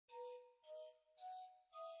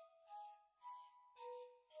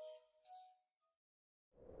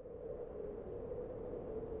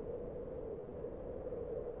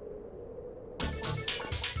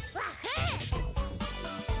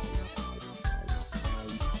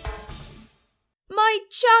my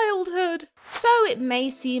childhood! So it may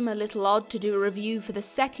seem a little odd to do a review for the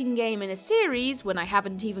second game in a series when I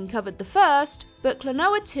haven't even covered the first, but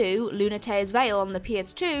Klonoa 2, Lunatea's Veil on the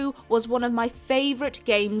PS2 was one of my favourite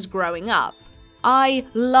games growing up. I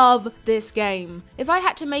love this game. If I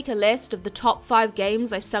had to make a list of the top 5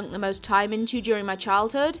 games I sunk the most time into during my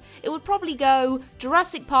childhood, it would probably go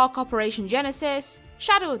Jurassic Park Operation Genesis,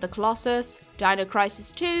 Shadow of the Colossus, Dino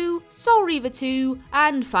Crisis 2, Soul Reaver 2,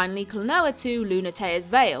 and finally Klonoa 2 Lunatea's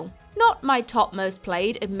Veil. Not my top most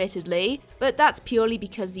played, admittedly, but that's purely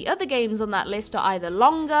because the other games on that list are either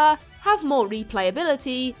longer, have more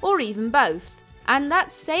replayability, or even both. And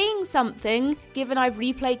that's saying something, given I've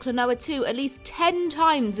replayed Klonoa 2 at least 10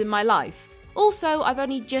 times in my life. Also, I've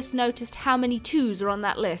only just noticed how many 2s are on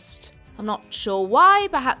that list. I'm not sure why,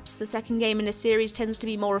 perhaps the second game in a series tends to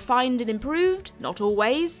be more refined and improved, not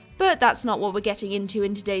always, but that's not what we're getting into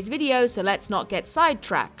in today's video, so let's not get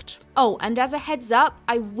sidetracked. Oh, and as a heads up,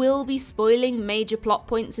 I will be spoiling major plot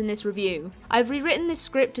points in this review. I've rewritten this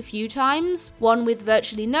script a few times, one with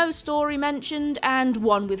virtually no story mentioned, and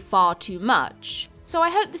one with far too much. So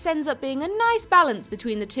I hope this ends up being a nice balance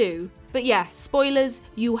between the two. But yeah, spoilers,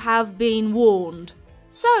 you have been warned.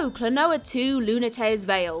 So, Klonoa 2 Lunatea's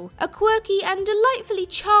Veil, a quirky and delightfully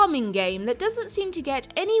charming game that doesn't seem to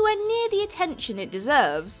get anywhere near the attention it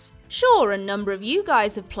deserves. Sure, a number of you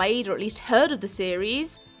guys have played or at least heard of the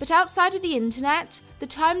series, but outside of the internet, the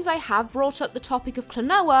times I have brought up the topic of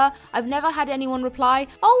Klonoa, I've never had anyone reply,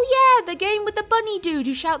 "Oh yeah, the game with the bunny dude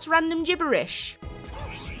who shouts random gibberish."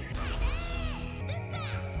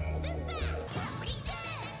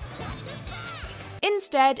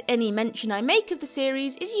 Instead, any mention I make of the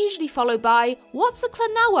series is usually followed by, "What's a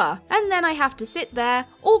Klonoa?" And then I have to sit there,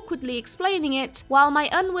 awkwardly explaining it, while my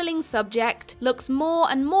unwilling subject looks more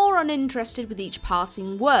and more uninterested with each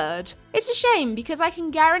passing word. It's a shame, because I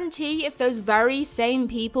can guarantee if those very same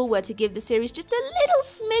people were to give the series just a little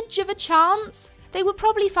smidge of a chance, they would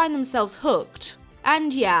probably find themselves hooked.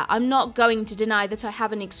 And yeah, I'm not going to deny that I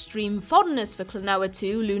have an extreme fondness for Klonoa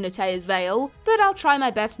 2 Lunatea's Veil, but I'll try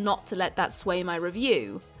my best not to let that sway my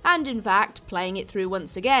review. And in fact, playing it through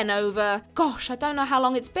once again over, gosh, I don't know how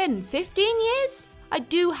long it's been, 15 years? I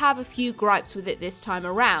do have a few gripes with it this time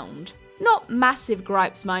around. Not massive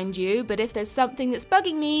gripes, mind you, but if there's something that's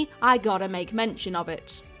bugging me, I gotta make mention of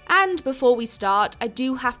it. And before we start, I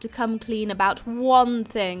do have to come clean about one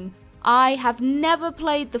thing. I have never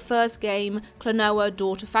played the first game, Klonoa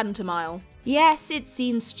Daughter Phantomile. Yes, it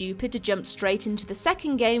seems stupid to jump straight into the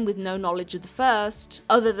second game with no knowledge of the first,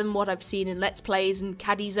 other than what I've seen in Let's Plays and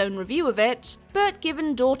Caddy's own review of it, but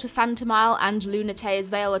given Daughter Phantomile and Lunatea's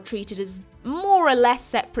Veil are treated as more or less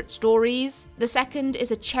separate stories, the second is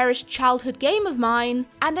a cherished childhood game of mine,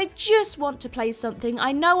 and I just want to play something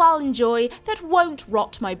I know I'll enjoy that won't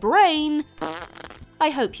rot my brain. I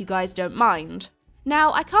hope you guys don't mind.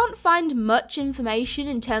 Now, I can't find much information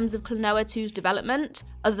in terms of Klonoa 2's development,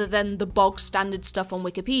 other than the bog standard stuff on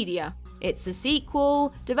Wikipedia. It's a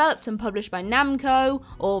sequel, developed and published by Namco,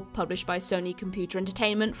 or published by Sony Computer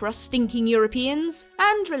Entertainment for us stinking Europeans,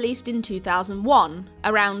 and released in 2001,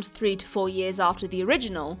 around 3 to 4 years after the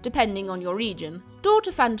original, depending on your region.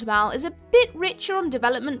 Daughter Phantomile is a bit richer on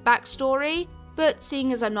development backstory, but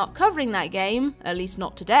seeing as I'm not covering that game, at least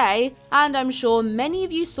not today, and I'm sure many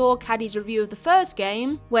of you saw Caddy's review of the first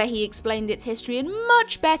game, where he explained its history in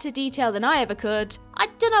much better detail than I ever could, I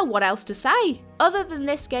don't know what else to say. Other than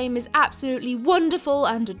this game is absolutely wonderful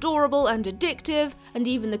and adorable and addictive, and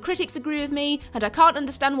even the critics agree with me, and I can't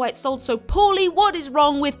understand why it's sold so poorly. What is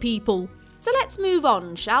wrong with people? So let's move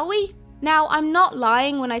on, shall we? Now, I'm not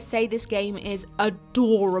lying when I say this game is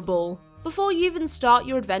adorable. Before you even start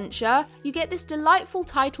your adventure, you get this delightful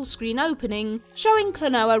title screen opening, showing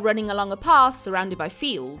Klonoa running along a path surrounded by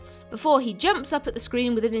fields, before he jumps up at the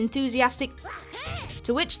screen with an enthusiastic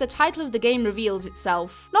to which the title of the game reveals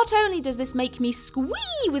itself. Not only does this make me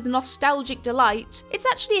squee with nostalgic delight, it's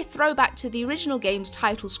actually a throwback to the original game's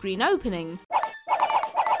title screen opening.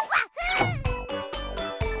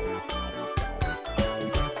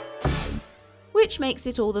 Which makes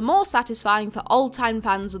it all the more satisfying for old-time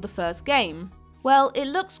fans of the first game. Well, it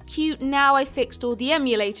looks cute now I fixed all the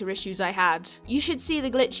emulator issues I had. You should see the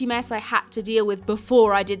glitchy mess I had to deal with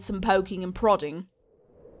before I did some poking and prodding.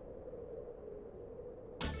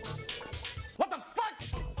 What the fuck?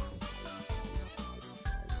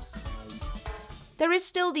 There is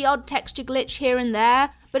still the odd texture glitch here and there,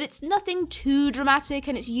 but it's nothing too dramatic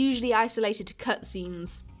and it's usually isolated to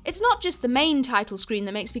cutscenes. It's not just the main title screen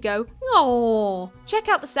that makes me go, "Aww." Check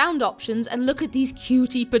out the sound options and look at these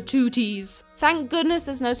cutie patooties. Thank goodness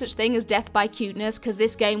there's no such thing as death by cuteness, because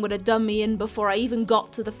this game would have done me in before I even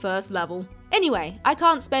got to the first level. Anyway, I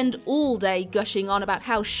can't spend all day gushing on about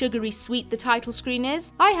how sugary sweet the title screen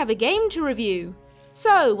is. I have a game to review.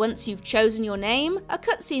 So, once you've chosen your name, a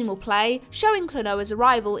cutscene will play, showing Klonoa's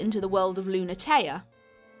arrival into the world of Lunatea.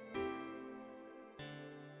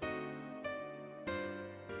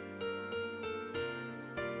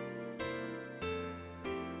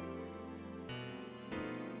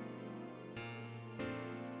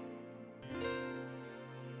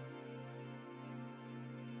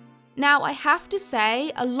 Now, I have to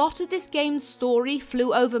say, a lot of this game's story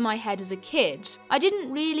flew over my head as a kid. I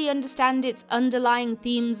didn't really understand its underlying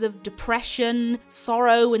themes of depression,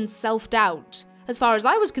 sorrow, and self-doubt. As far as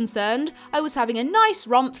I was concerned, I was having a nice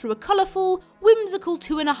romp through a colourful, whimsical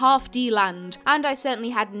 2.5D land, and I certainly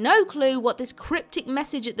had no clue what this cryptic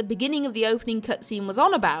message at the beginning of the opening cutscene was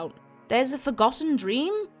on about. There's a forgotten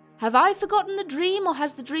dream? Have I forgotten the dream, or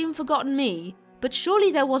has the dream forgotten me? But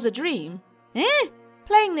surely there was a dream.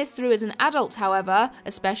 Playing this through as an adult, however,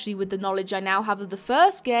 especially with the knowledge I now have of the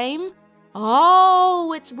first game,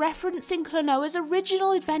 oh, it's referencing Klonoa's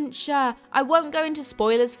original adventure. I won't go into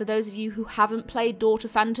spoilers for those of you who haven't played Daughter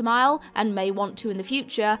Phantomile and may want to in the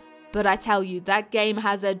future, but I tell you, that game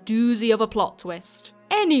has a doozy of a plot twist.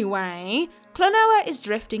 Anyway, Klonoa is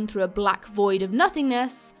drifting through a black void of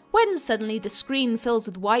nothingness when suddenly the screen fills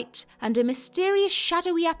with white and a mysterious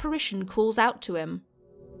shadowy apparition calls out to him.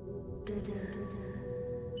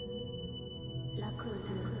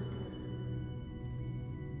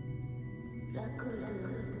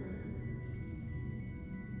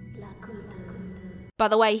 By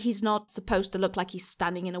the way, he's not supposed to look like he's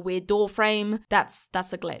standing in a weird door frame. That's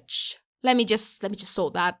a glitch. Let me just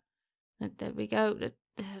sort that. There we go.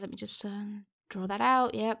 Let me just draw that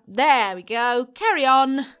out. Yep. There we go. Carry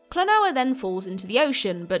on. Klonoa then falls into the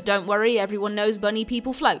ocean, but don't worry, everyone knows bunny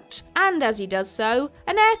people float. And as he does so,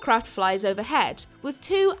 an aircraft flies overhead, with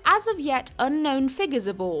two as of yet unknown figures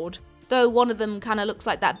aboard. Though one of them kinda looks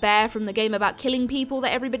like that bear from the game about killing people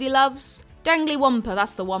that everybody loves. Dangly Wumper,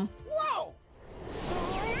 that's the one.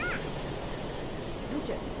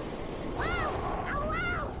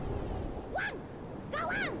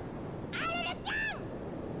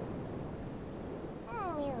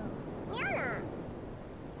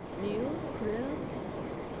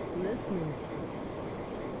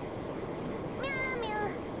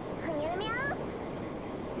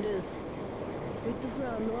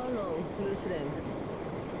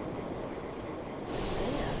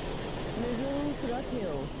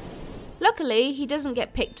 Luckily, he doesn't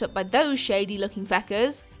get picked up by those shady-looking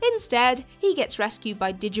feckers. Instead, he gets rescued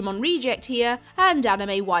by Digimon Reject here and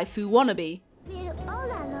anime waifu wannabe.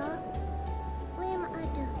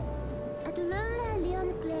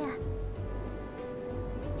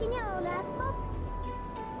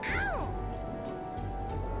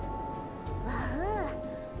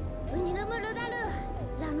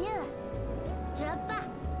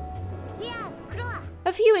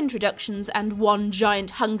 A few introductions and one giant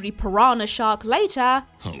hungry piranha shark later,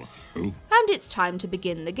 hello, and it's time to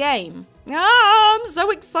begin the game. I'm so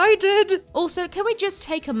excited! Also, can we just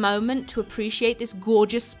take a moment to appreciate this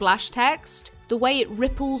gorgeous splash text? The way it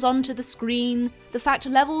ripples onto the screen, the fact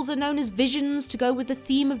levels are known as visions to go with the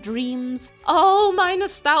theme of dreams. Oh, my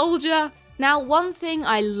nostalgia! Now, one thing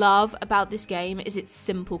I love about this game is its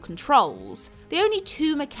simple controls. The only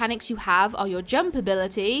two mechanics you have are your jump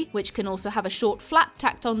ability, which can also have a short flap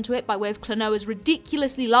tacked onto it by way of Klonoa's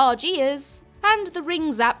ridiculously large ears, and the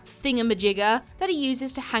ring zap thingamajigger that he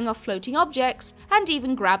uses to hang off floating objects and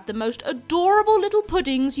even grab the most adorable little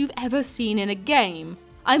puddings you've ever seen in a game.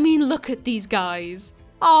 I mean, look at these guys.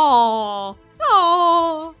 Aww.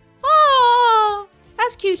 Aww. Aww.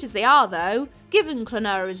 As cute as they are though, given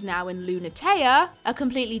Klonoa is now in Lunatea, a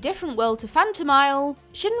completely different world to Phantomile,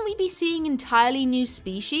 shouldn't we be seeing entirely new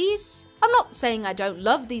species? I'm not saying I don't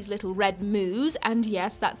love these little red moos, and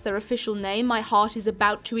yes, that's their official name, my heart is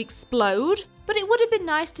about to explode, but it would have been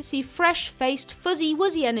nice to see fresh-faced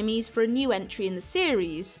fuzzy-wuzzy enemies for a new entry in the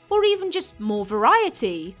series, or even just more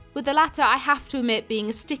variety, with the latter I have to admit being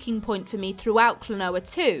a sticking point for me throughout Klonoa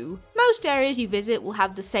 2. Most areas you visit will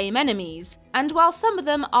have the same enemies, and while some of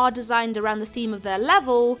them are designed around the theme of their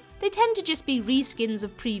level, they tend to just be reskins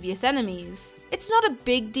of previous enemies. It's not a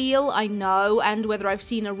big deal, I know, and whether I've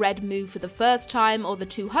seen a red moo for the first time or the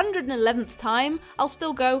 211th time, I'll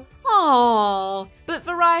still go, aww. But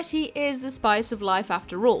variety is the spice of life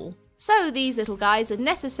after all. So these little guys are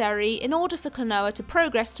necessary in order for Klonoa to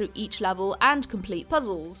progress through each level and complete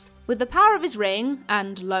puzzles. With the power of his ring,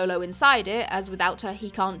 and Lolo inside it, as without her he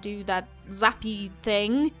can't do that zappy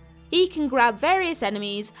thing, he can grab various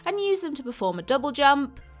enemies and use them to perform a double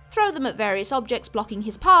jump, throw them at various objects blocking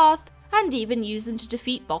his path, and even use them to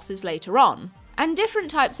defeat bosses later on. And different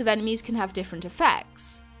types of enemies can have different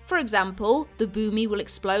effects. For example, the Boomy will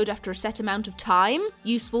explode after a set amount of time,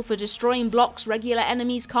 useful for destroying blocks regular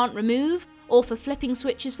enemies can't remove, or for flipping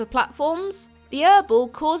switches for platforms. The Herbal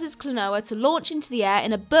causes Klonoa to launch into the air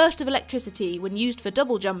in a burst of electricity when used for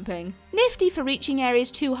double jumping, nifty for reaching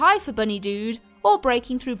areas too high for Bunny Dude, or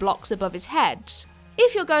breaking through blocks above his head.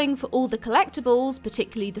 If you're going for all the collectibles,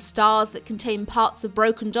 particularly the stars that contain parts of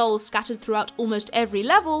broken dolls scattered throughout almost every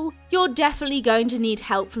level, you're definitely going to need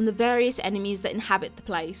help from the various enemies that inhabit the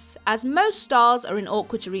place, as most stars are in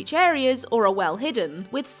awkward to reach areas or are well hidden,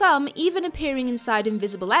 with some even appearing inside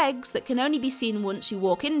invisible eggs that can only be seen once you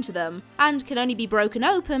walk into them, and can only be broken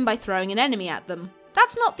open by throwing an enemy at them.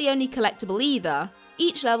 That's not the only collectible either.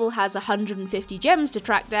 Each level has 150 gems to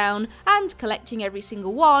track down, and collecting every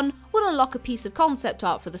single one will unlock a piece of concept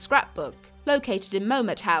art for the scrapbook, located in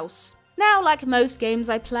Moment House. Now, like most games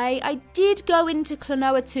I play, I did go into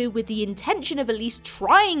Klonoa 2 with the intention of at least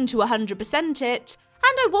trying to 100% it,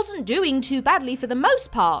 and I wasn't doing too badly for the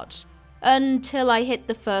most part, until I hit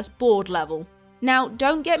the first board level. Now,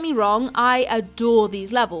 don't get me wrong, I adore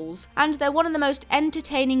these levels, and they're one of the most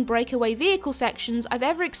entertaining breakaway vehicle sections I've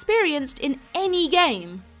ever experienced in any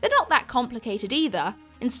game. They're not that complicated either,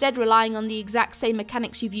 instead relying on the exact same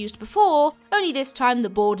mechanics you've used before, only this time the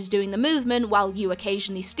board is doing the movement while you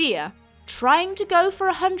occasionally steer. Trying to go for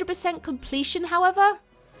 100% completion, however?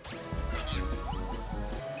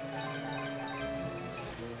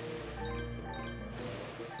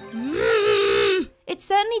 It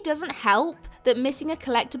certainly doesn't help that missing a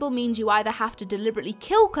collectible means you either have to deliberately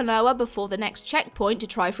kill Klonoa before the next checkpoint to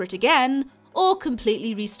try for it again, or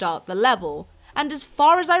completely restart the level. And as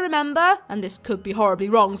far as I remember, and this could be horribly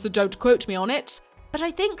wrong so don't quote me on it, but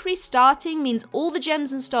I think restarting means all the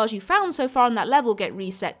gems and stars you found so far in that level get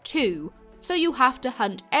reset too, so you have to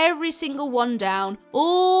hunt every single one down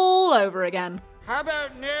all over again. How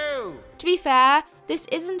about no? To be fair, this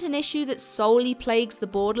isn't an issue that solely plagues the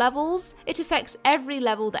board levels, it affects every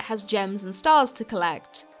level that has gems and stars to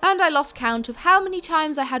collect. And I lost count of how many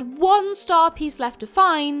times I had one star piece left to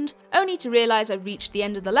find, only to realise I reached the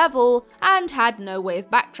end of the level and had no way of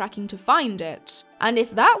backtracking to find it. And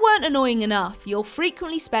if that weren't annoying enough, you'll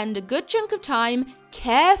frequently spend a good chunk of time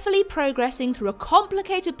carefully progressing through a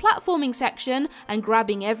complicated platforming section and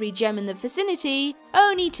grabbing every gem in the vicinity,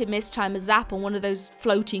 only to mistime a zap on one of those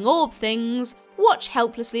floating orb things, watch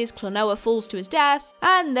helplessly as Klonoa falls to his death,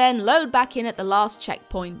 and then load back in at the last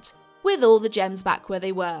checkpoint, with all the gems back where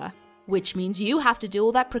they were. Which means you have to do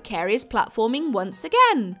all that precarious platforming once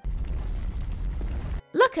again.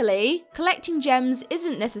 Luckily, collecting gems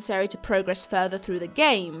isn't necessary to progress further through the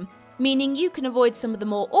game, meaning you can avoid some of the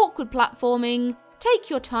more awkward platforming, take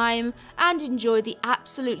your time, and enjoy the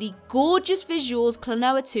absolutely gorgeous visuals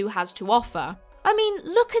Klonoa 2 has to offer. I mean,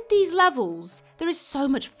 look at these levels. There is so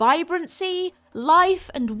much vibrancy, life,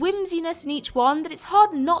 and whimsiness in each one that it's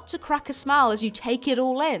hard not to crack a smile as you take it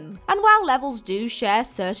all in. And while levels do share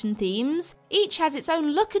certain themes, each has its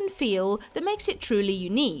own look and feel that makes it truly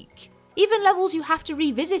unique. Even levels you have to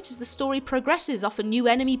revisit as the story progresses offer new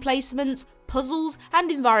enemy placements, puzzles,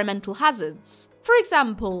 and environmental hazards. For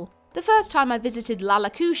example, the first time I visited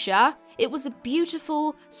Lalakusha, it was a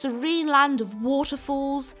beautiful, serene land of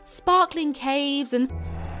waterfalls, sparkling caves, and...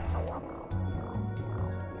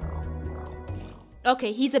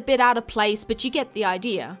 Okay, he's a bit out of place, but you get the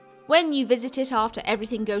idea. When you visit it after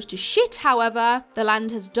everything goes to shit, however, the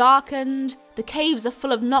land has darkened, the caves are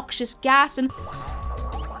full of noxious gas, and...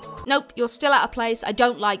 Nope, you're still out of place, I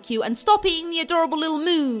don't like you, and stop eating the adorable little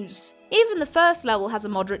moos! Even the first level has a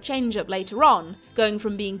moderate change up later on, going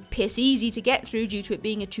from being piss easy to get through due to it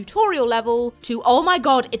being a tutorial level, to oh my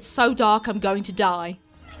god, it's so dark I'm going to die.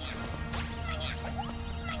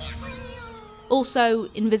 Also,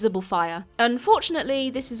 invisible fire. Unfortunately,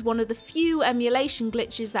 this is one of the few emulation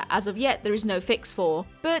glitches that as of yet there is no fix for,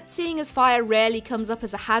 but seeing as fire rarely comes up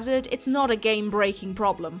as a hazard, it's not a game-breaking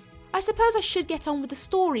problem. I suppose I should get on with the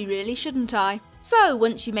story really, shouldn't I? So,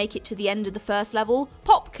 once you make it to the end of the first level,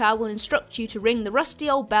 Popka will instruct you to ring the rusty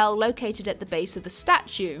old bell located at the base of the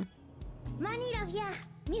statue.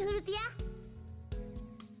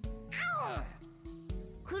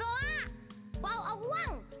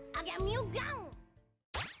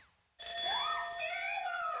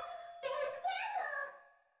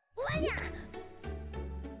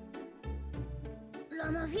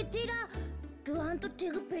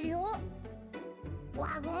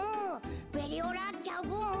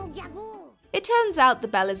 It turns out the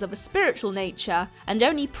bell is of a spiritual nature, and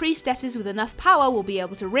only priestesses with enough power will be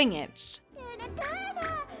able to ring it.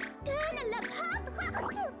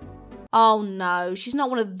 Oh no, she's not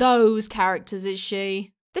one of those characters, is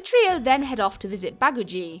she? The trio then head off to visit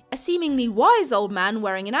Baguji, a seemingly wise old man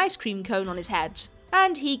wearing an ice cream cone on his head,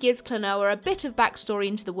 and he gives Klonoa a bit of backstory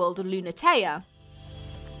into the world of Lunatea.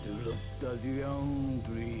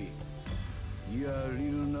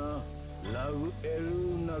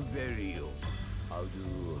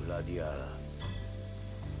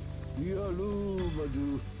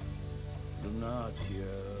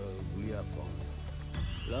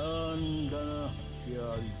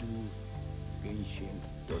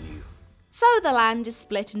 So the land is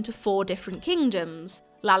split into 4 different kingdoms: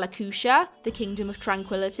 Lalakusha, the Kingdom of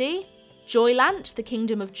Tranquility; Joylant, the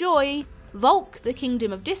Kingdom of Joy; Volk, the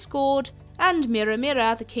Kingdom of Discord; and Mira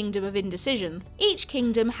Mira, the Kingdom of Indecision. Each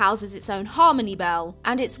kingdom houses its own harmony bell,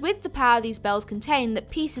 and it's with the power these bells contain that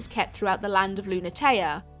peace is kept throughout the land of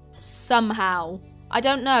Lunatea. Somehow. I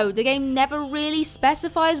don't know, the game never really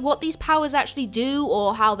specifies what these powers actually do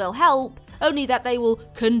or how they'll help, only that they will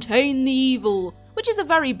contain the evil, which is a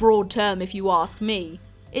very broad term if you ask me.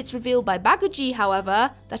 It's revealed by Baguji,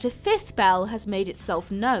 however, that a 5th bell has made itself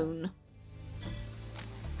known.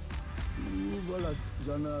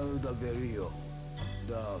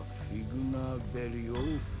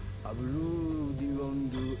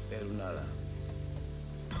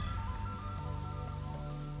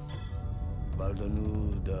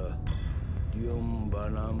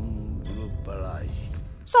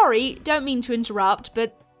 Sorry, don't mean to interrupt,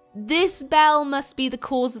 but this bell must be the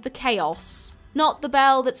cause of the chaos. Not the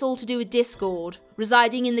bell that's all to do with Discord,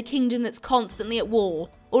 residing in the kingdom that's constantly at war,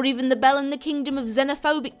 or even the bell in the kingdom of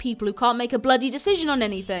xenophobic people who can't make a bloody decision on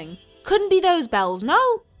anything. Couldn't be those bells,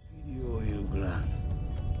 no?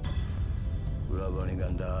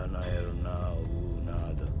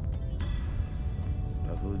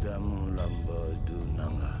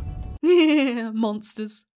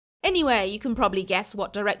 Monsters. Anyway, you can probably guess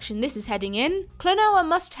what direction this is heading in. Klonoa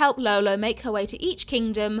must help Lolo make her way to each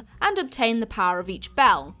kingdom and obtain the power of each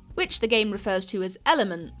bell, which the game refers to as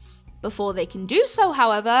elements. Before they can do so,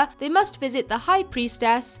 however, they must visit the High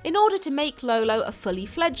Priestess in order to make Lolo a fully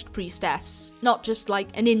fledged priestess. Not just like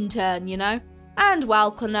an intern, you know? And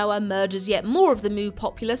while Klonoa murders yet more of the Mu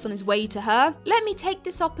populace on his way to her, let me take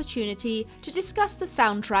this opportunity to discuss the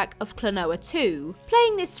soundtrack of Klonoa 2.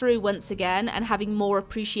 Playing this through once again and having more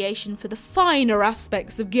appreciation for the finer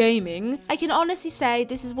aspects of gaming, I can honestly say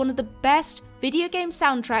this is one of the best video game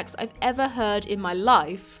soundtracks I've ever heard in my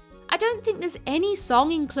life. I don't think there's any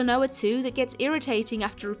song in Klonoa 2 that gets irritating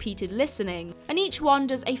after repeated listening, and each one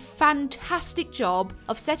does a fantastic job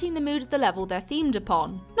of setting the mood of the level they're themed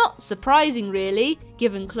upon. Not surprising really,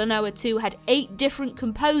 given Klonoa 2 had 8 different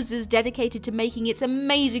composers dedicated to making its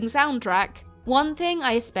amazing soundtrack. One thing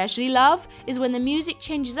I especially love is when the music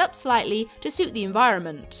changes up slightly to suit the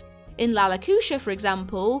environment. In Lalakusha, for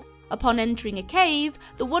example, upon entering a cave,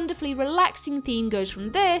 the wonderfully relaxing theme goes from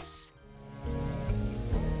this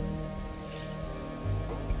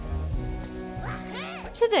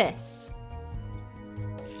to this.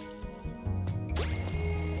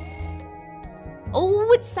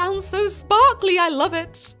 Oh, it sounds so sparkly, I love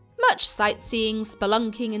it! Much sightseeing,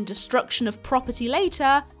 spelunking and destruction of property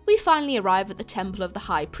later, we finally arrive at the Temple of the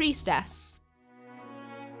High Priestess.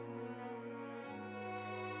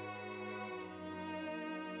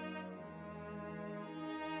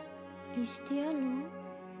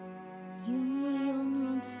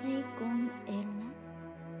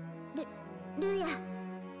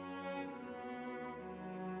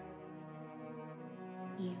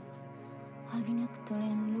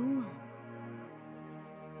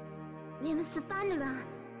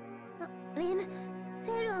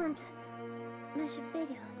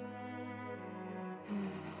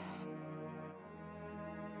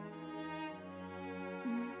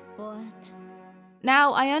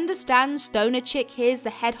 Now, I understand Stoner Chick here's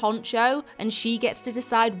the head honcho, and she gets to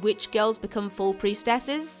decide which girls become full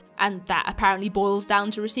priestesses, and that apparently boils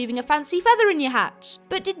down to receiving a fancy feather in your hat.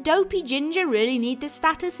 But did Dopey Ginger really need this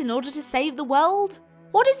status in order to save the world?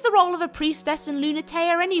 What is the role of a priestess in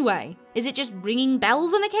Lunatea anyway? Is it just ringing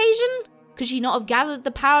bells on occasion? Could she not have gathered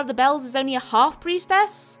the power of the bells as only a half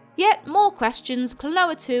priestess? Yet more questions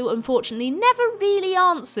Klonoa 2 unfortunately never really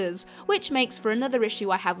answers, which makes for another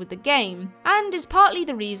issue I have with the game, and is partly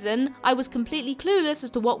the reason I was completely clueless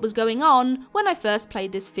as to what was going on when I first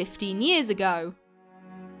played this 15 years ago.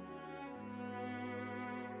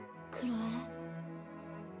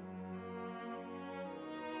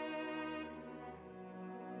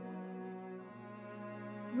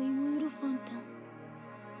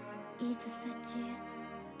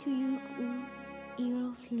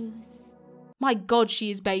 My god,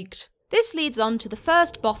 she is baked. This leads on to the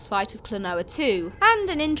first boss fight of Klonoa 2, and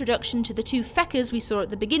an introduction to the two fechas we saw at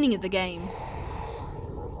the beginning of the game.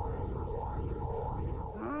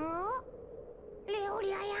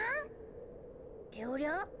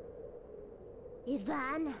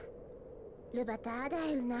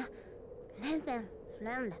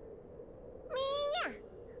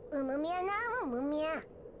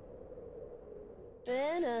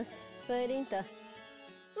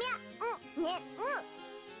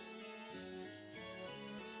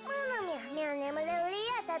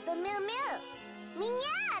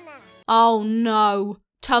 Oh no,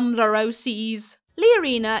 Tumblroses.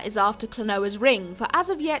 Leorina is after Klonoa's ring for as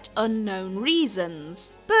of yet unknown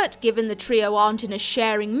reasons, but given the trio aren't in a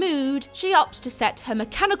sharing mood, she opts to set her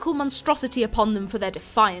mechanical monstrosity upon them for their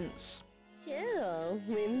defiance.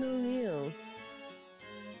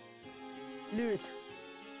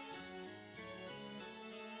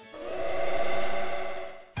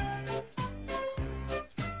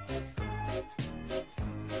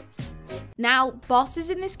 Now, bosses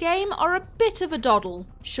in this game are a bit of a doddle.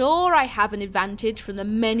 Sure, I have an advantage from the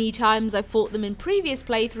many times I've fought them in previous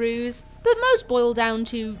playthroughs, but most boil down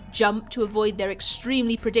to jump to avoid their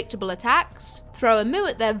extremely predictable attacks, throw a moo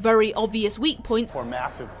at their very obvious weak points for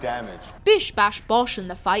massive damage, bish bash bosh and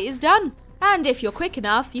the fight is done. And if you're quick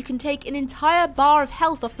enough, you can take an entire bar of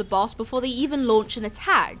health off the boss before they even launch an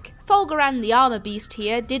attack. Fulguran the armor beast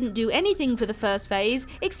here didn't do anything for the first phase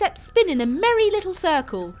except spin in a merry little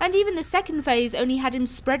circle, and even the second phase only had him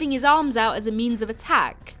spreading his arms out as a means of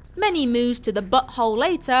attack. Many moves to the butthole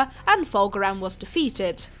later and Fulguran was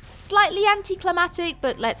defeated. Slightly anticlimactic,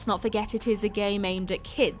 but let's not forget it is a game aimed at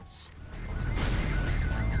kids.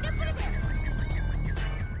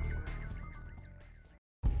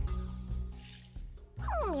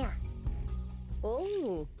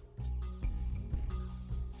 Oh.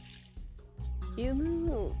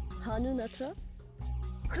 Lunata?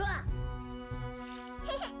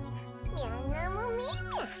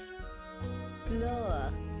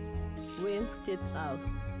 Klonoa rinsed it out.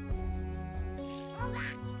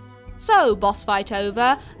 So, boss fight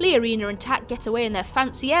over, Leorina and Tak get away in their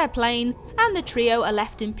fancy airplane, and the trio are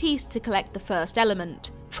left in peace to collect the first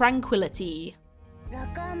element, tranquility.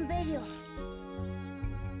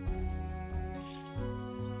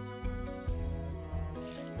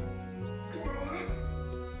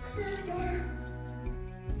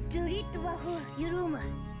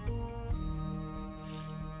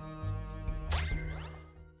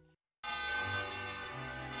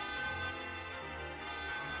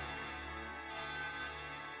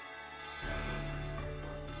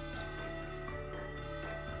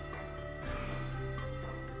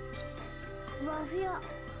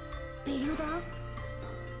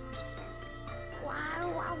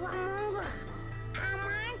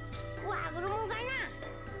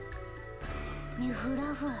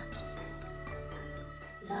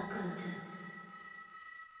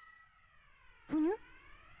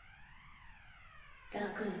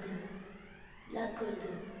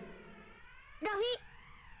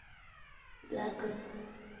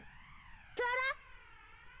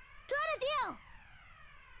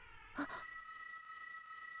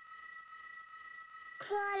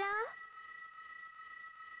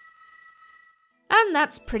 And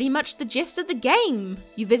that's pretty much the gist of the game.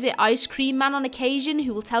 You visit Ice Cream Man on occasion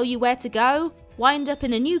who will tell you where to go, wind up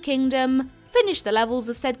in a new kingdom, finish the levels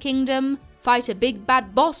of said kingdom, fight a big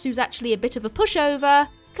bad boss who's actually a bit of a pushover,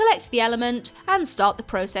 collect the element, and start the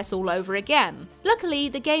process all over again. Luckily,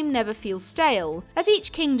 the game never feels stale, as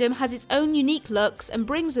each kingdom has its own unique looks and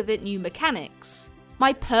brings with it new mechanics.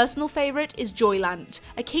 My personal favourite is Joyland,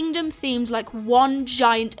 a kingdom themed like one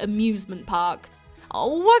giant amusement park.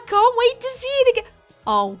 Oh, I can't wait to see it again.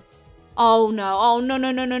 Oh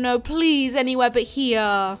no, please, anywhere but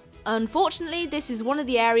here. Unfortunately, this is one of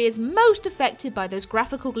the areas most affected by those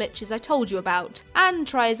graphical glitches I told you about, and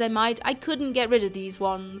try as I might, I couldn't get rid of these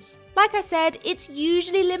ones. Like I said, it's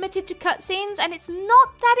usually limited to cutscenes, and it's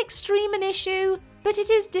not that extreme an issue, but it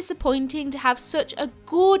is disappointing to have such a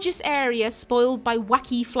gorgeous area spoiled by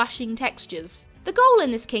wacky flashing textures. The goal in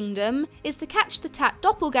this kingdom is to catch the Tat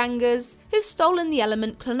doppelgangers who've stolen the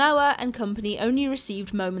element Klonoa and company only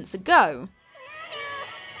received moments ago.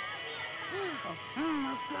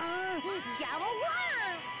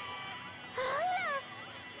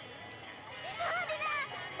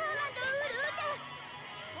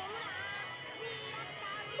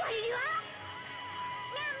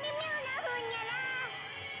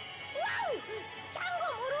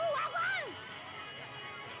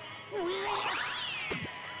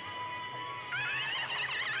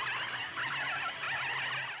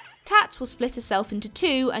 Tat Tat will split herself into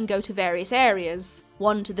two and go to various areas.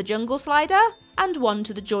 One to the jungle slider, and one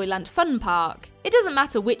to the Joyland Fun Park. It doesn't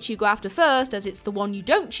matter which you go after first, as it's the one you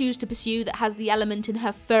don't choose to pursue that has the element in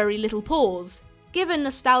her furry little paws. Given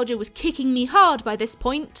nostalgia was kicking me hard by this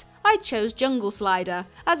point, I chose Jungle Slider,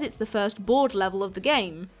 as it's the first board level of the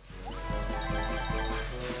game.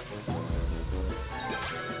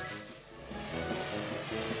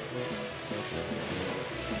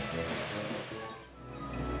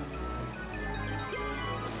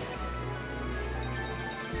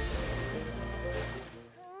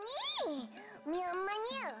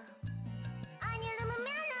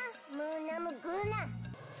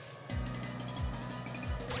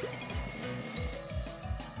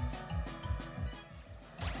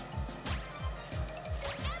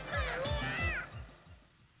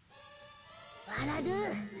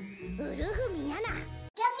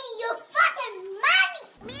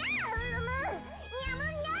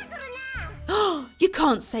 You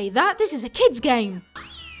can't say that, this is a kid's game!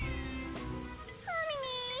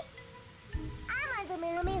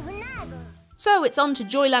 So it's on to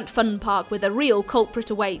Joyland Fun Park where the real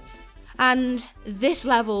culprit awaits. And this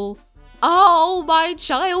level... oh, my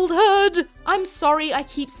childhood! I'm sorry I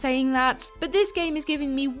keep saying that, but this game is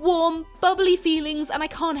giving me warm, bubbly feelings and I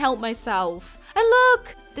can't help myself. And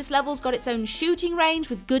look! This level's got its own shooting range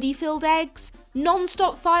with goodie-filled eggs,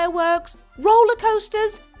 non-stop fireworks, roller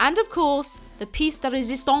coasters, and of course, the piece de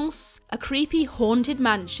résistance, a creepy haunted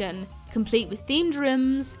mansion, complete with themed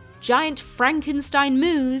rooms, giant Frankenstein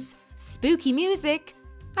moos, spooky music,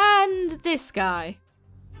 and this guy.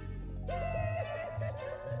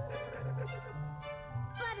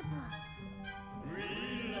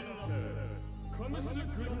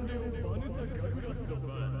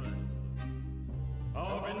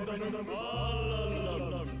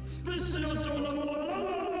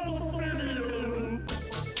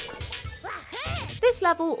 This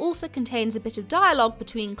level also contains a bit of dialogue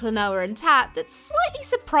between Klonoa and Tat that's slightly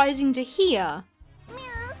surprising to hear.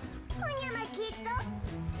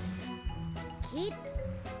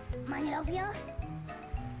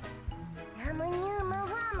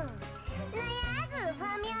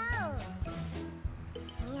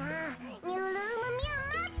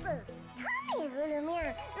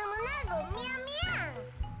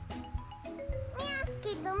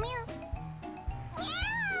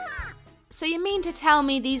 So you mean to tell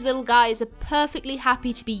me these little guys are perfectly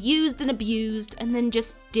happy to be used and abused and then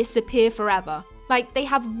just disappear forever? Like, they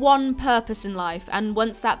have one purpose in life, and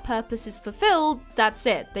once that purpose is fulfilled, that's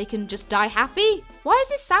it. They can just die happy? Why is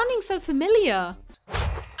this sounding so familiar?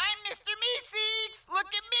 I'm Mr. Meeseeks! Look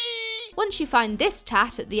at me! Once you find this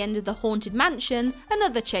Tat at the end of the haunted mansion,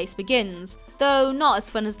 another chase begins. Though not as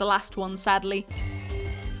fun as the last one, sadly.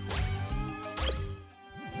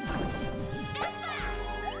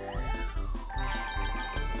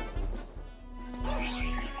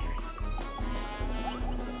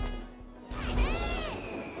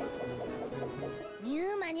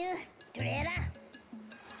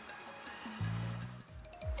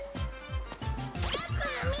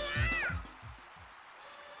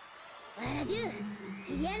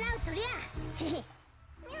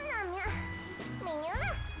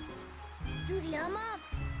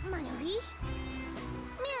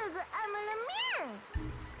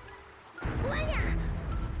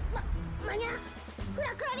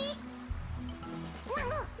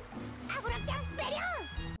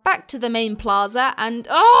 Back to the main plaza and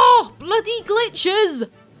oh, bloody glitches!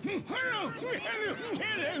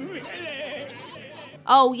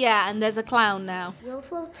 Oh yeah, and there's a clown now. You'll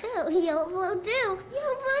flow too, you'll flow too, you'll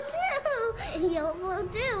flow too, you'll flow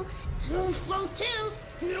too, you'll flow too,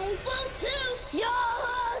 you'll flow too, you'll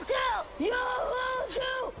flow too, you'll flow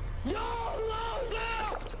too, you'll flow too,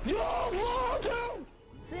 you'll flow too.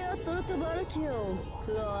 Sehr tote Barkion,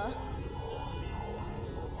 Klonoa.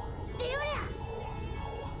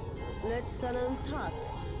 Let's turn Tat.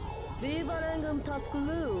 Viva Rangum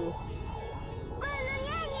Taskulu.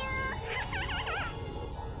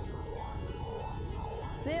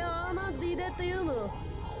 Sehr armad di detta jumu.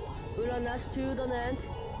 Uranas tudonent.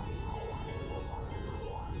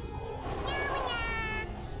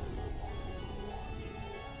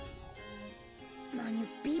 Manu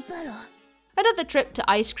Bibaro. Another trip to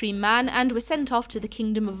Ice Cream Man, and we're sent off to the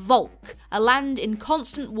kingdom of Volk, a land in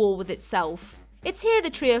constant war with itself. It's here the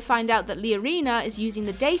trio find out that Liarina is using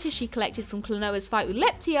the data she collected from Klonoa's fight with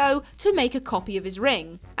Leptio to make a copy of his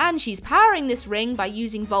ring. And she's powering this ring by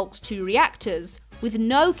using Volk's 2 reactors, with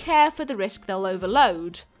no care for the risk they'll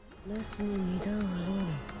overload.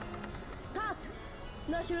 Tat!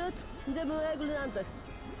 Nashurut, Zebu Eglinante.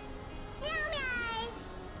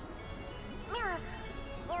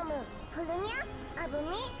 Pulunya,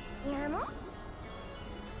 Abumi, Yamo?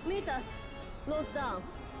 Mitas, lost down.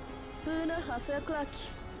 Puna Hasaklaki.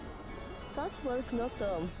 Such work not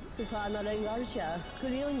done. Sufana Rengarcha,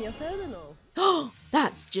 Klionia Ferno.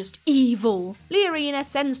 That's just evil! Leorina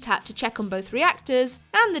sends Tat to check on both reactors,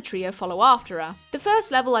 and the trio follow after her. The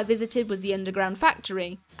first level I visited was the underground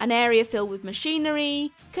factory, an area filled with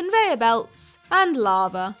machinery, conveyor belts, and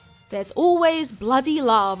lava. There's always bloody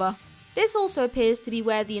lava. This also appears to be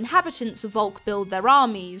where the inhabitants of Volk build their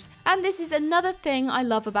armies, and this is another thing I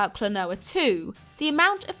love about Klonoa 2, the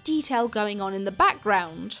amount of detail going on in the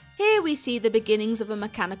background. Here we see the beginnings of a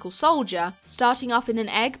mechanical soldier, starting off in an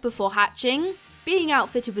egg before hatching, being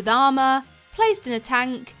outfitted with armour, placed in a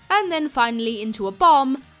tank, and then finally into a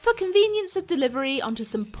bomb for convenience of delivery onto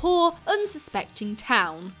some poor, unsuspecting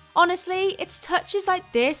town. Honestly, it's touches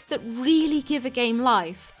like this that really give a game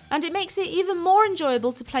life, and it makes it even more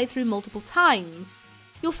enjoyable to play through multiple times.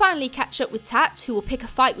 You'll finally catch up with Tat, who will pick a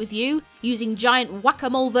fight with you, using giant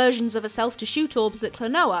whack-a-mole versions of herself to shoot orbs at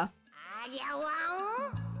Klonoa.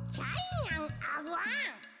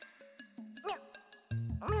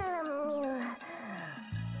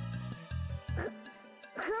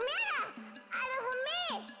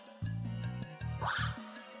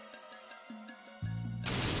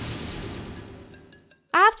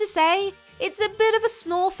 I have to say, it's a bit of a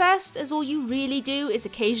snore fest, as all you really do is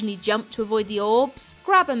occasionally jump to avoid the orbs,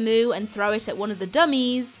 grab a moo and throw it at one of the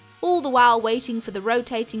dummies, all the while waiting for the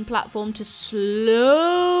rotating platform to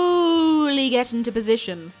slowly get into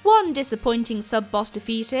position. One disappointing sub-boss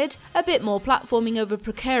defeated, a bit more platforming over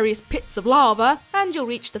precarious pits of lava, and you'll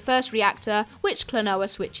reach the first reactor, which Klonoa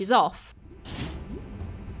switches off.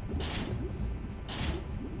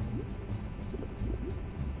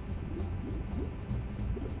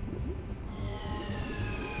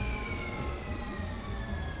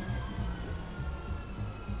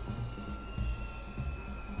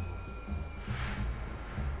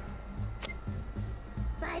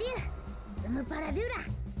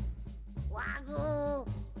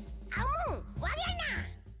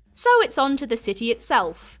 So it's on to the city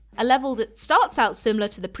itself, a level that starts out similar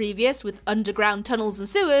to the previous with underground tunnels and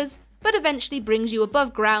sewers, but eventually brings you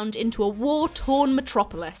above ground into a war-torn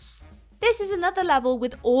metropolis. This is another level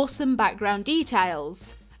with awesome background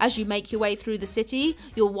details. As you make your way through the city,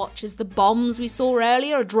 you'll watch as the bombs we saw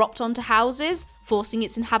earlier are dropped onto houses, forcing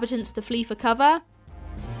its inhabitants to flee for cover.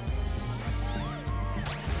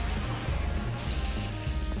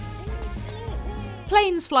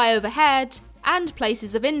 Planes fly overhead, and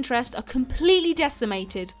places of interest are completely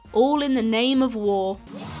decimated, all in the name of war.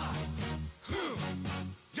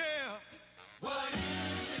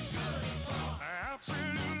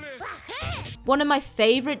 One of my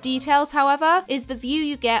favourite details, however, is the view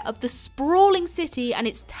you get of the sprawling city and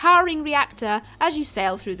its towering reactor as you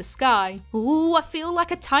sail through the sky. Ooh, I feel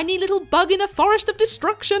like a tiny little bug in a forest of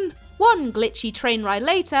destruction. One glitchy train ride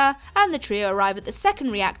later, and the trio arrive at the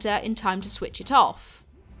second reactor in time to switch it off.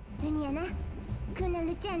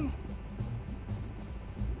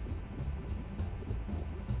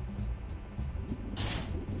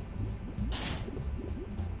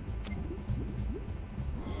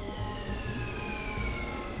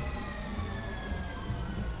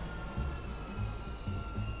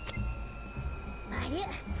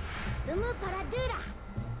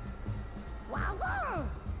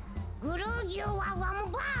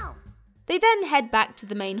 They then head back to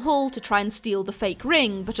the main hall to try and steal the fake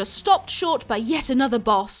ring, but are stopped short by yet another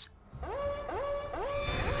boss.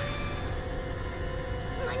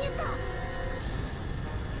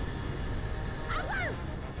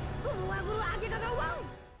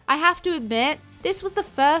 I have to admit, this was the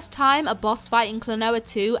first time a boss fight in Klonoa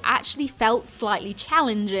 2 actually felt slightly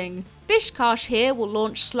challenging. Bishkash here will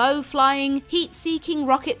launch slow-flying, heat-seeking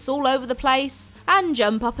rockets all over the place, and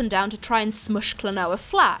jump up and down to try and smush Klonoa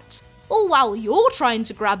flat. All while you're trying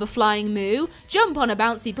to grab a flying moo, jump on a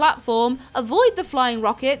bouncy platform, avoid the flying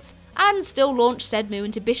rockets, and still launch said moo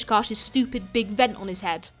into Bishkash's stupid big vent on his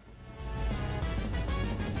head.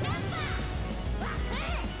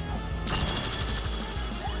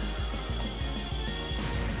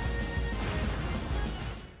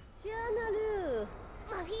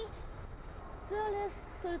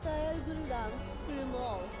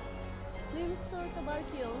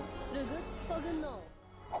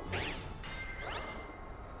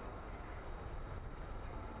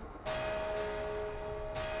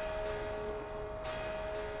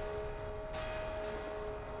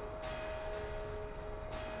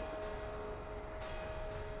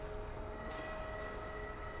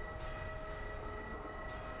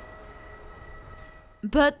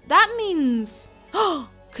 But that means...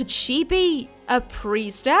 could she be a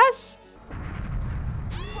priestess?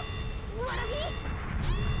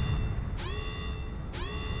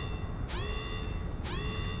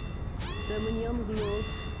 Aluminium gloves,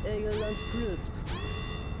 Egerland crisp.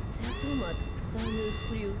 Settlement, Daniel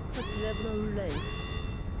through such level length.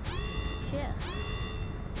 Yeah.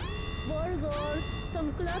 Borgor,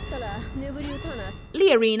 Tom Klattala, never you Tanas.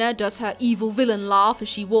 Leorina does her evil villain laugh as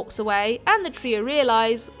she walks away, and the trio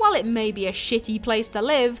realise, while it may be a shitty place to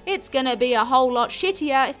live, it's gonna be a whole lot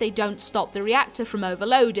shittier if they don't stop the reactor from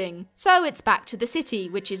overloading. So it's back to the city,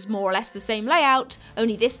 which is more or less the same layout,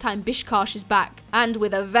 only this time Bishkarsh is back, and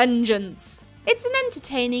with a vengeance. It's an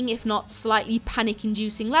entertaining, if not slightly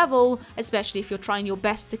panic-inducing level, especially if you're trying your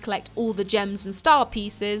best to collect all the gems and star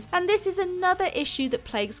pieces, and this is another issue that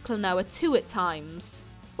plagues Klonoa 2 at times.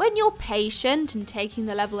 When you're patient and taking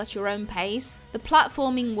the level at your own pace, the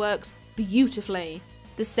platforming works beautifully.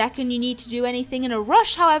 The second you need to do anything in a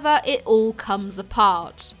rush, however, it all comes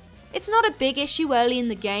apart. It's not a big issue early in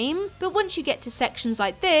the game, but once you get to sections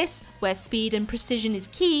like this, where speed and precision is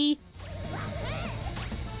key,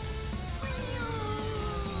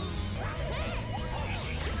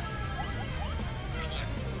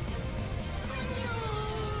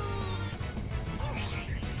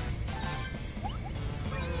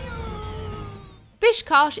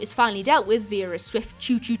 Bishkarsh is finally dealt with via a swift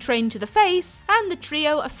choo-choo train to the face, and the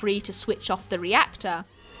trio are free to switch off the reactor.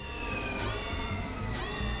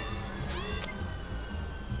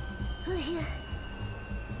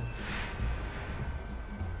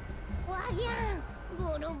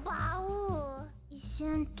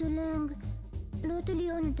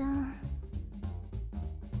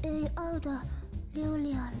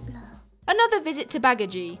 Another visit to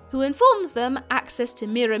Bagaji, who informs them access to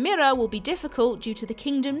Mira Mira will be difficult due to the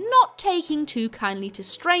kingdom not taking too kindly to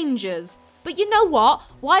strangers. But you know what?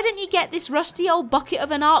 Why don't you get this rusty old bucket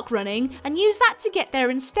of an ark running and use that to get there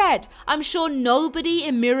instead? I'm sure nobody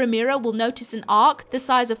in Mira Mira will notice an ark the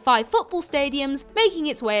size of 5 football stadiums making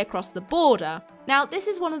its way across the border. Now, this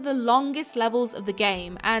is one of the longest levels of the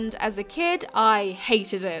game, and as a kid, I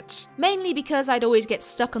hated it. Mainly because I'd always get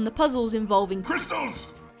stuck on the puzzles involving crystals!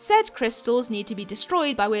 Said crystals need to be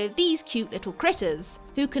destroyed by way of these cute little critters,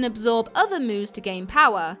 who can absorb other moves to gain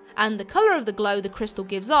power, and the colour of the glow the crystal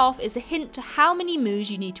gives off is a hint to how many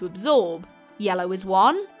moves you need to absorb. Yellow is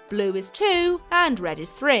 1, blue is 2, and red is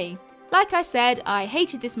 3. Like I said, I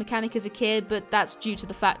hated this mechanic as a kid, but that's due to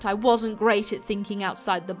the fact I wasn't great at thinking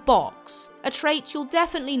outside the box, a trait you'll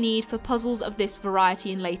definitely need for puzzles of this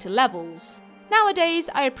variety in later levels. Nowadays,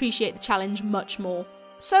 I appreciate the challenge much more.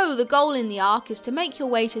 So the goal in the arc is to make your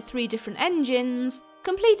way to 3 different engines,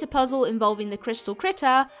 complete a puzzle involving the crystal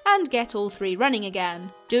critter, and get all 3 running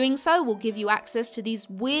again. Doing so will give you access to these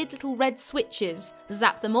weird little red switches,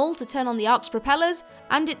 zap them all to turn on the arc's propellers,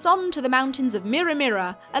 and it's on to the mountains of Mira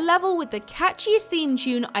Mira, a level with the catchiest theme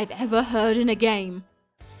tune I've ever heard in a game.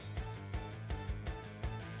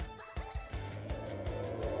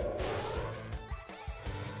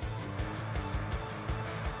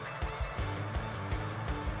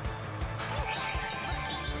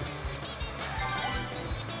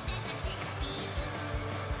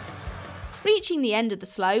 Reaching the end of the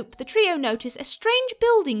slope, the trio notice a strange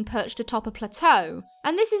building perched atop a plateau,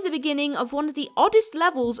 and this is the beginning of one of the oddest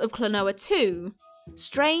levels of Klonoa 2.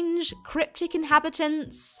 Strange, cryptic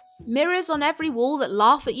inhabitants, mirrors on every wall that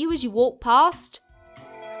laugh at you as you walk past.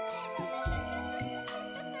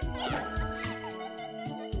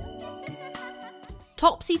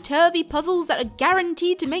 Topsy-turvy puzzles that are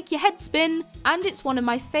guaranteed to make your head spin, and it's one of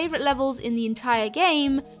my favourite levels in the entire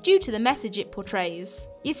game due to the message it portrays.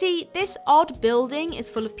 You see, this odd building is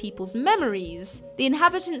full of people's memories. The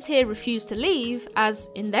inhabitants here refuse to leave, as,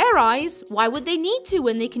 in their eyes, why would they need to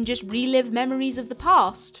when they can just relive memories of the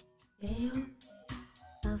past?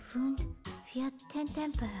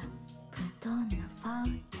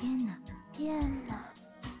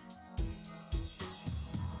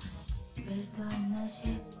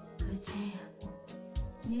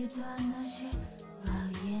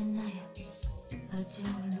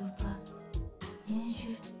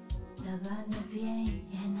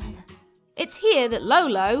 It's here that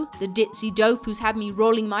Lolo, the ditzy dope who's had me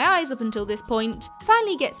rolling my eyes up until this point,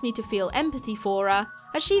 finally gets me to feel empathy for her,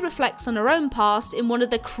 as she reflects on her own past in one of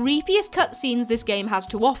the creepiest cutscenes this game has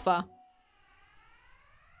to offer.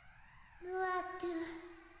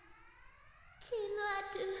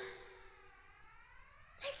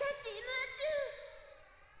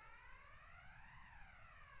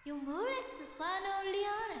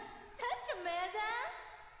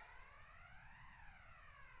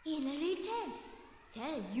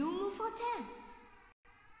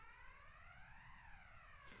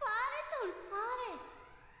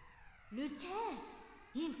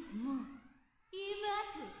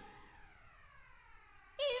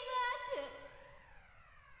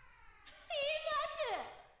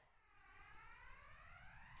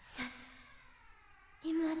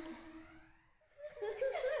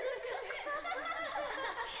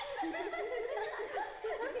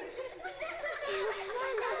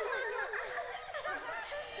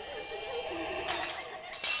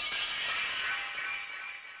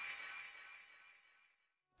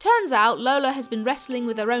 Turns out Lolo has been wrestling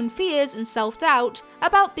with her own fears and self-doubt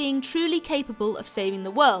about being truly capable of saving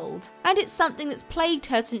the world, and it's something that's plagued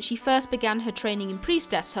her since she first began her training in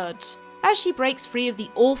priestesshood. As she breaks free of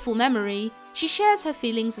the awful memory, she shares her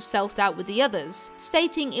feelings of self-doubt with the others,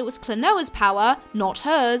 stating it was Klonoa's power, not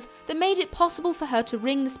hers, that made it possible for her to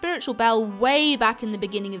ring the spiritual bell way back in the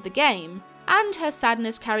beginning of the game. And her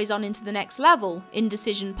sadness carries on into the next level,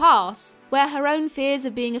 Indecision Pass, where her own fears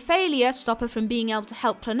of being a failure stop her from being able to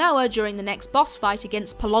help Klonoa during the next boss fight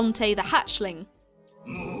against Palonte the Hatchling.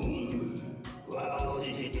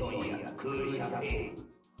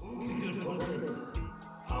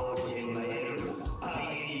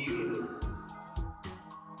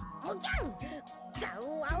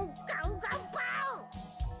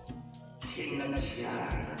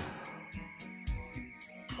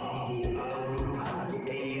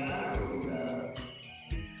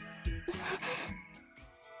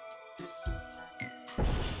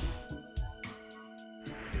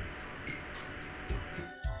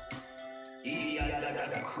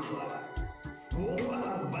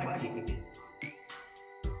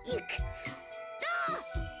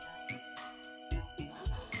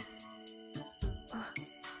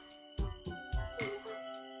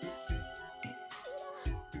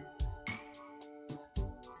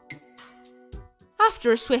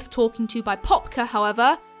 After a swift talking to by Popka,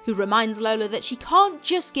 however, who reminds Lolo that she can't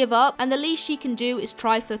just give up and the least she can do is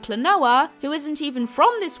try for Klonoa, who isn't even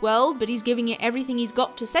from this world but he's giving it everything he's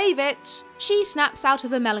got to save it, she snaps out of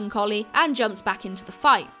her melancholy and jumps back into the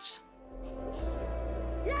fight.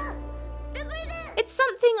 It's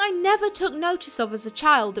something I never took notice of as a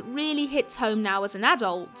child that really hits home now as an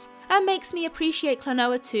adult, and makes me appreciate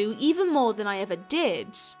Klonoa 2 even more than I ever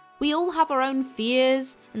did. We all have our own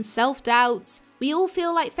fears and self-doubts, we all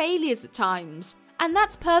feel like failures at times, and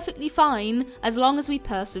that's perfectly fine as long as we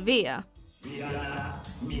persevere.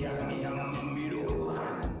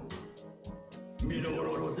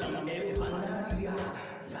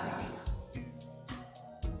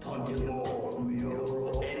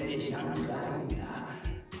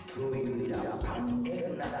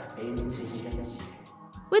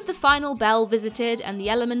 With the final bell visited and the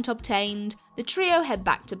element obtained, the trio head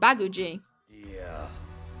back to Baguji.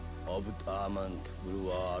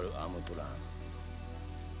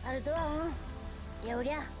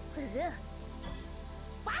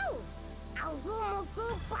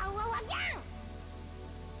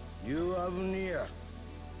 You have near.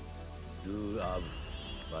 You have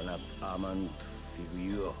one almond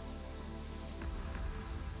figure.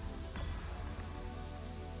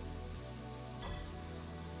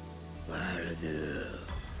 Baldur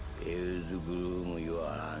is the groom you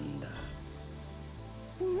are under.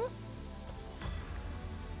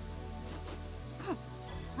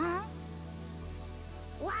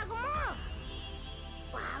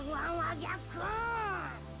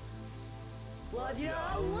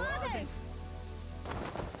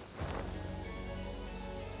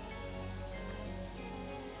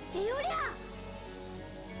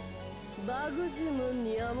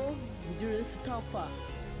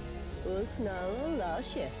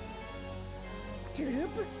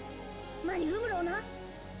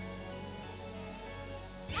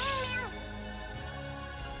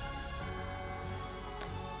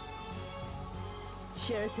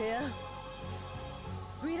 Lunatea.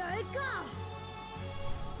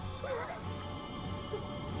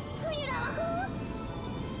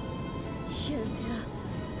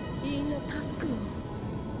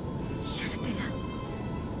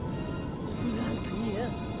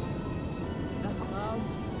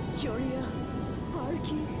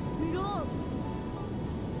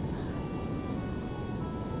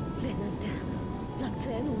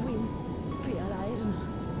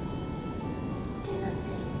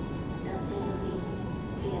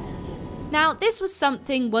 Now, this was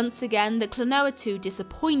something, once again, that Klonoa 2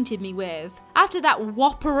 disappointed me with. After that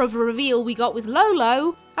whopper of a reveal we got with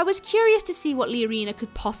Lolo, I was curious to see what Liarina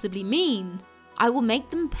could possibly mean. I will make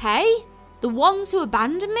them pay? The ones who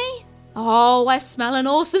abandoned me? Oh, I smell an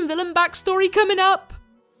awesome villain backstory coming up!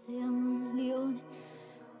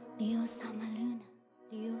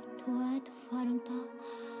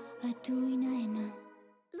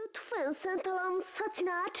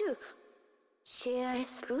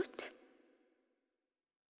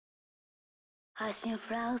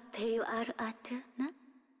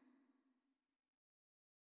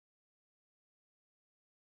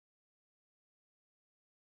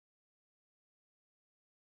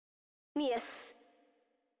 Yes.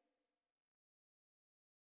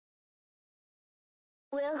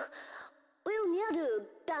 We'll near to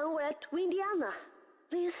down at Windiana.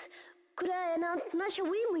 Please, could I not nash a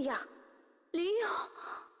wim ya? Leo,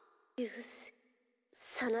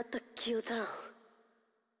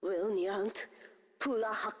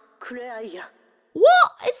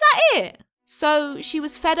 What? Is that it? So she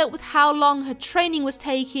was fed up with how long her training was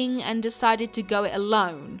taking and decided to go it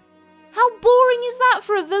alone. How boring is that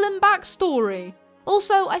for a villain backstory?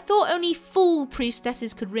 Also, I thought only full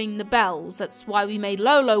priestesses could ring the bells, that's why we made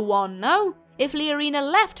Lolo one, no? If Liarina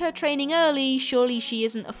left her training early, surely she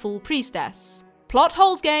isn't a full priestess. Plot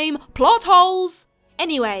holes, game! Plot holes!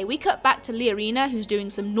 Anyway, we cut back to Liarina, who's doing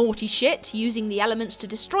some naughty shit, using the elements to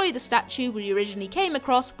destroy the statue we originally came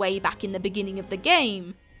across way back in the beginning of the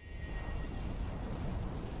game.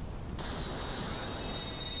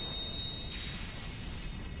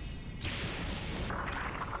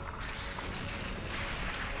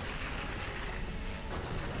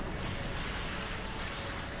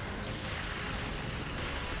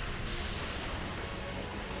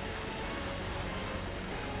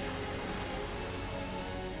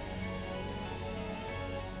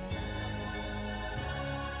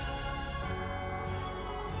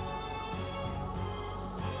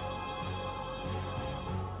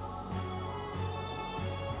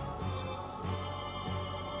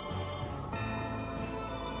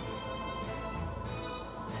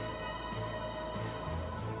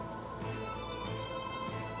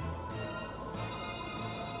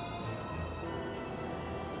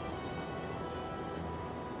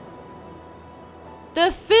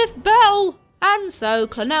 The fifth bell! And so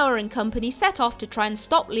Klonoa and company set off to try and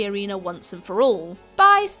stop Liarina once and for all.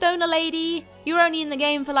 Bye, stoner lady! You were only in the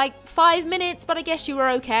game for like 5 minutes, but I guess you were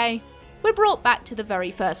okay. We're brought back to the very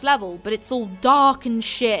first level, but it's all dark and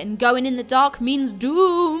shit, and going in the dark means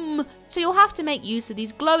doom! So you'll have to make use of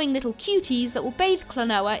these glowing little cuties that will bathe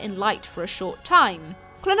Klonoa in light for a short time.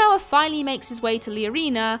 Klonoa finally makes his way to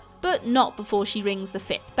Liarina, but not before she rings the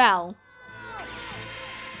fifth bell.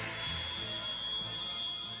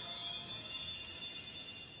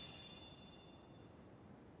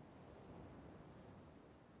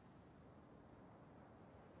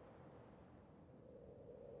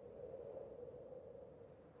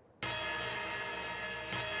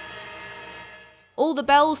 All the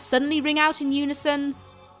bells suddenly ring out in unison.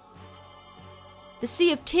 The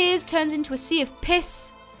sea of tears turns into a sea of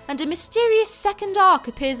piss, and a mysterious second arc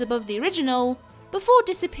appears above the original, before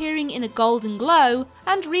disappearing in a golden glow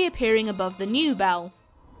and reappearing above the new bell.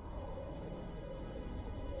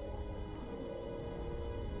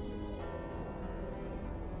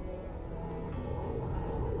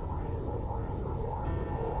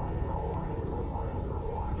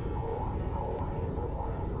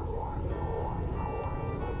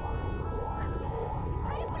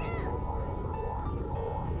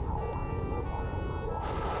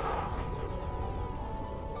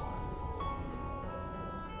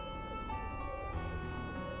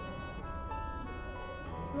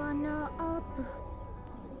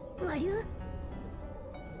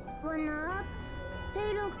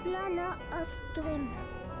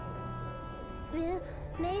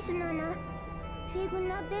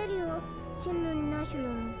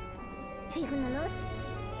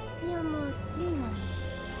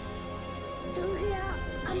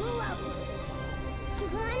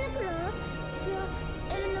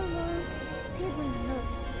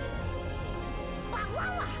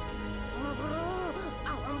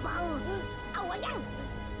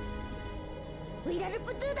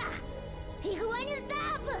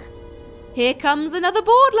 Here comes another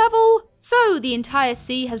board level! So the entire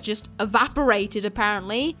sea has just evaporated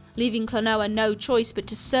apparently, leaving Klonoa no choice but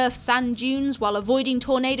to surf sand dunes while avoiding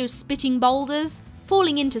tornadoes spitting boulders,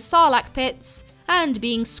 falling into sarlacc pits, and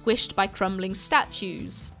being squished by crumbling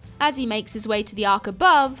statues. As he makes his way to the arc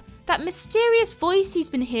above, that mysterious voice he's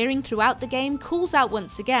been hearing throughout the game calls out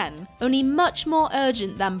once again, only much more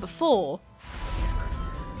urgent than before.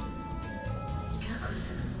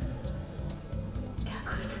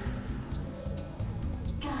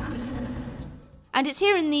 And it's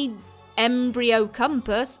here in the embryo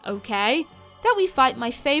compass, okay, that we fight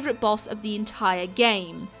my favourite boss of the entire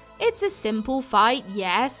game. It's a simple fight,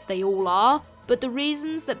 yes, they all are, but the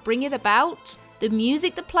reasons that bring it about, the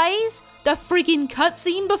music that plays, the friggin'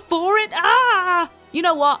 cutscene before it, You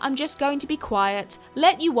know what, I'm just going to be quiet,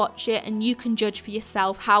 let you watch it and you can judge for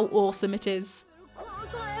yourself how awesome it is.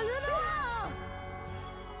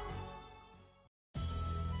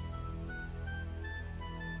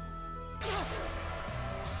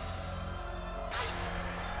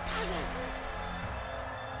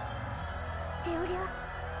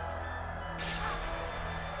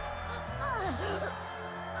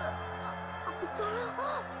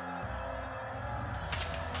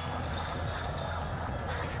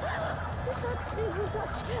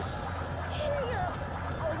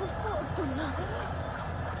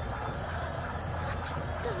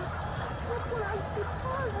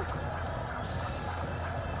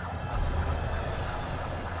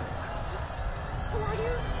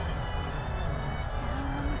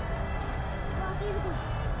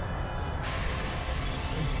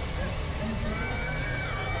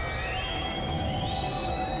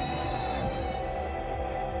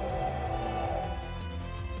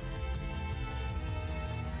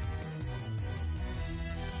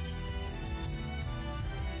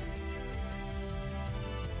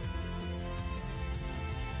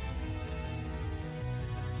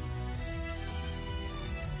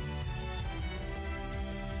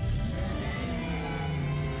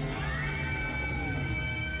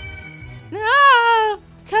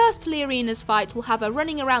 Cursed Leorina's fight will have her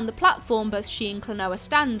running around the platform both she and Klonoa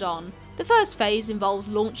stand on. The first phase involves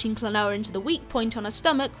launching Klonoa into the weak point on her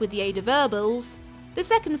stomach with the aid of herbals. The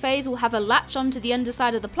second phase will have her latch onto the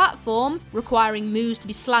underside of the platform, requiring moves to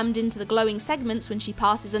be slammed into the glowing segments when she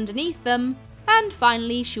passes underneath them. And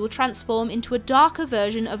finally, she will transform into a darker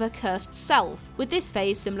version of her cursed self, with this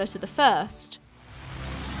phase similar to the first.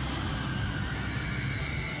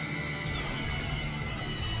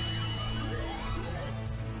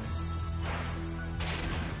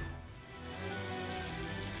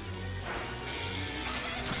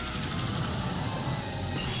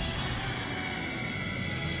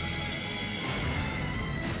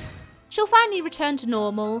 She'll finally return to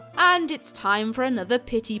normal, and it's time for another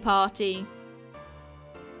pity party.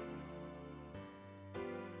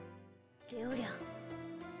 レオリャア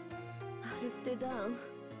ルテダウン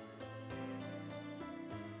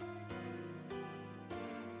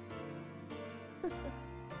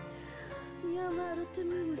ニャマルテ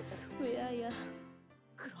ムムスウェアヤ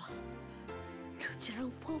クロルチャ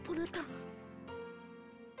ンポーポルタン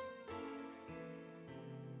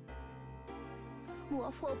モ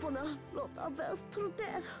アフォーポナロタベストルデ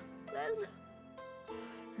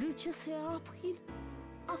ルルチャセアプヒン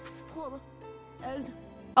アプスポーエル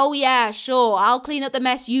Oh yeah, sure, I'll clean up the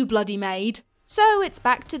mess you bloody made. So it's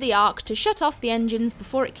back to the Ark to shut off the engines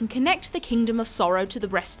before it can connect the Kingdom of Sorrow to the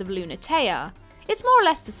rest of Lunatea. It's more or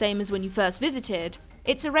less the same as when you first visited.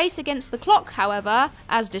 It's a race against the clock, however,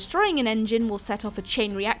 as destroying an engine will set off a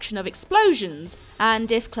chain reaction of explosions,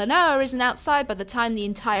 and if Klonoa isn't outside by the time the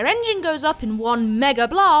entire engine goes up in one mega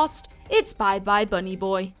blast, it's bye bye Bunny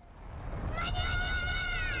Boy.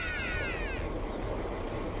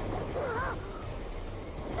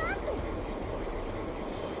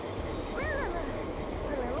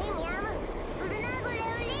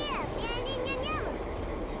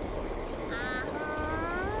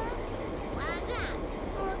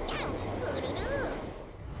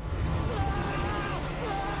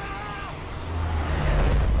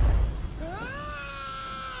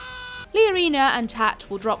 Leorina and Tat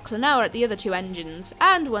will drop Klonoa at the other two engines,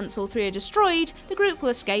 and once all three are destroyed, the group will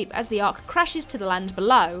escape as the Ark crashes to the land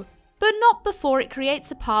below, but not before it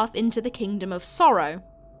creates a path into the Kingdom of Sorrow.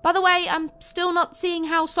 By the way, I'm still not seeing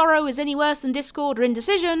how Sorrow is any worse than Discord or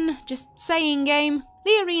Indecision, just saying game.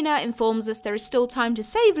 Leorina informs us there is still time to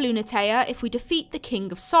save Lunatea if we defeat the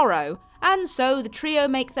King of Sorrow, and so the trio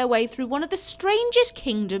make their way through one of the strangest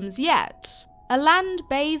kingdoms yet. A land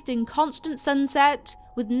bathed in constant sunset,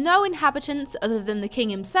 with no inhabitants other than the king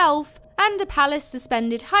himself, and a palace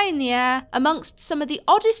suspended high in the air amongst some of the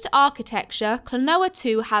oddest architecture Klonoa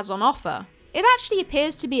 2 has on offer. It actually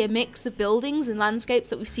appears to be a mix of buildings and landscapes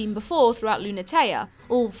that we've seen before throughout Lunatea,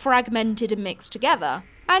 all fragmented and mixed together.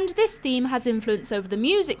 And this theme has influence over the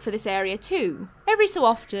music for this area too. Every so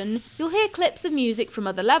often, you'll hear clips of music from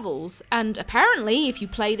other levels, and apparently if you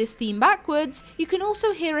play this theme backwards, you can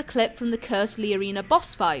also hear a clip from the Cursed Leorina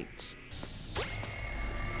boss fight.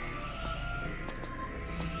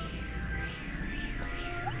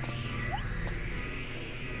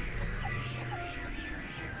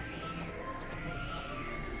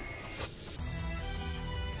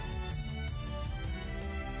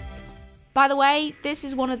 By the way, this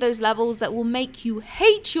is one of those levels that will make you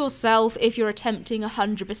hate yourself if you're attempting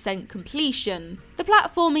 100% completion. The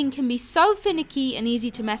platforming can be so finicky and easy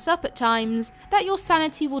to mess up at times that your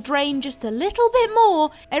sanity will drain just a little bit more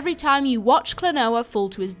every time you watch Klonoa fall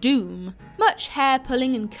to his doom. Much hair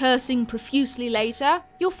pulling and cursing profusely later,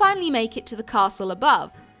 you'll finally make it to the castle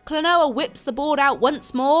above. Klonoa whips the board out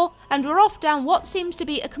once more, and we're off down what seems to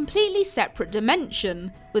be a completely separate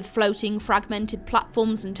dimension, with floating fragmented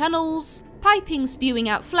platforms and tunnels, piping spewing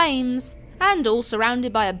out flames, and all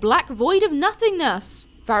surrounded by a black void of nothingness.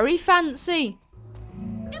 Very fancy.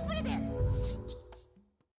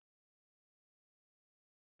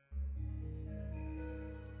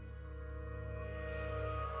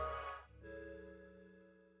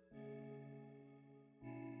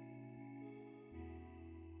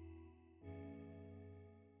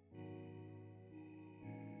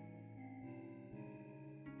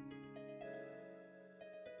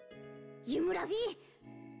 Yumurafi,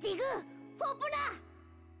 Tigu, Fopuna!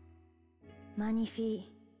 Magnifi,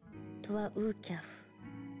 toi Ukaf.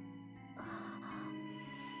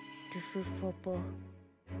 Tufu Fopo.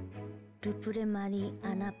 Dupure Mari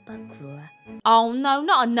Anapa Crua. Oh no,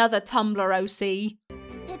 not another Tumblr OC.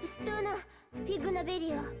 Pepstona, Figuna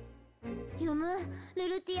Video. Yumu,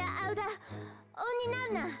 Lunatea Auda,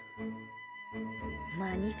 Oninana.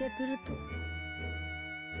 Manife Bruto.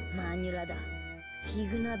 Manurada.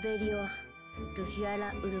 Figuna Video.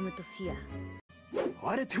 Rufiara Urumutofia.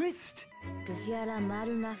 What a twist! Rufiara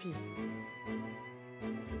Marunafi.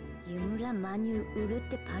 Yumura Manu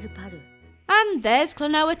Urute Paru. And there's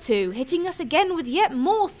Klonoa 2, hitting us again with yet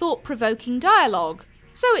more thought-provoking dialogue.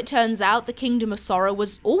 So it turns out the Kingdom of Sorrow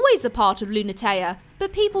was always a part of Lunatea,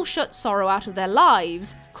 but people shut sorrow out of their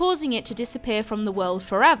lives, causing it to disappear from the world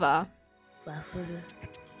forever. Wafuru,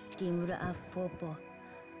 Dimura Afopo,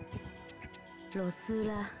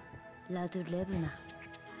 Losura, Ladu Lebuna,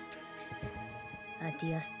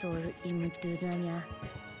 Adiastor Imudunanya,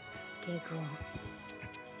 Lego,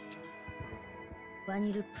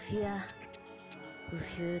 Wanirupia,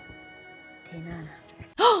 Ufur Tenana.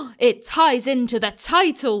 It ties into the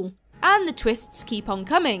title! And the twists keep on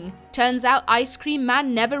coming. Turns out Ice Cream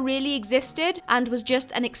Man never really existed and was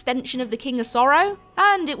just an extension of the King of Sorrow.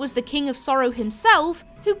 And it was the King of Sorrow himself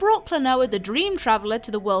who brought Klonoa the Dream Traveller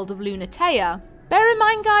to the world of Lunatea. Bear in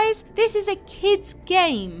mind, guys, this is a kid's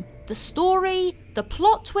game. The story, the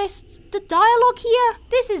plot twists, the dialogue here,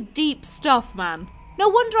 this is deep stuff, man. No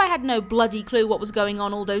wonder I had no bloody clue what was going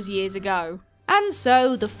on all those years ago. And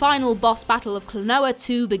so, the final boss battle of Klonoa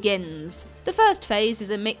 2 begins. The first phase is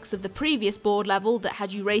a mix of the previous board level that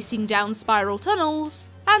had you racing down spiral tunnels,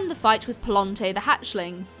 and the fight with Palante the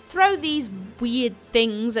hatchling. Throw these weird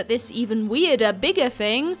things at this even weirder, bigger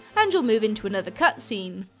thing, and you'll move into another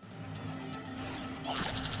cutscene.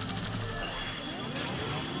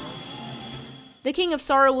 The King of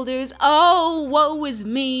Sorrow will do his "oh, woe is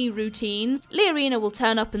me" routine. Leorina will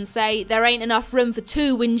turn up and say there ain't enough room for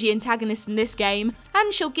two whingy antagonists in this game,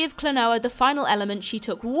 and she'll give Klonoa the final element she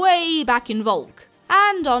took way back in Volk.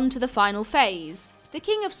 And on to the final phase. The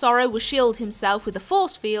King of Sorrow will shield himself with a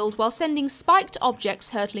force field while sending spiked objects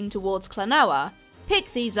hurtling towards Klonoa. Pick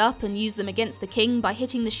these up and use them against the king by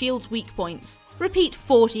hitting the shield's weak points. Repeat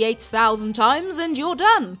 48,000 times and you're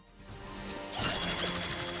done.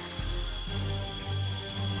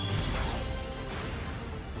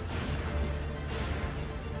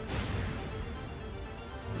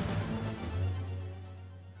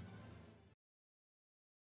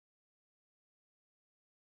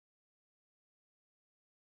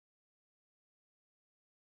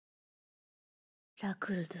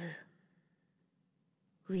 Rakuldu.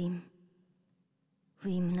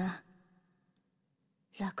 Wimna.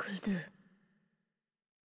 Rakuldu.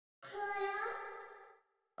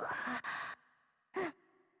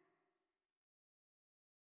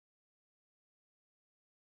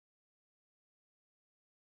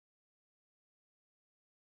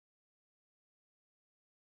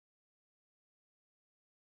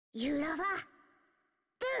 Yurava.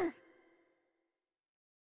 Dun.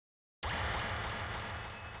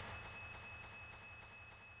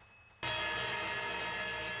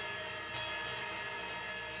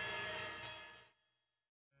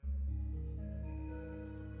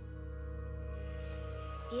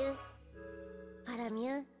 Dia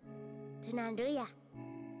Paramiu tenang ya.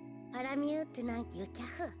 Paramiu tenang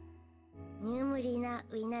yukah. Numurina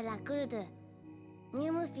wina lakurdu.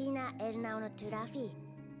 Numufina elna ono turafi.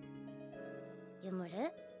 Yumuru?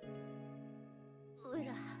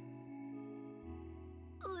 Ura.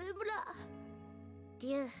 Uebra.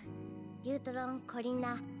 Dia tolong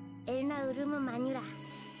korina elna urumu manura.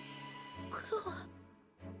 Kuro.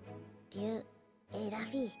 Dia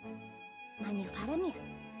erafi. Manu Paramiu.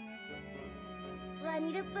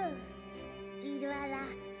 Wani lupu, iruara,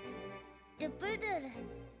 lupuldur,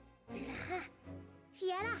 turaha,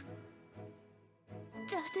 fiara,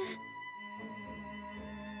 radu.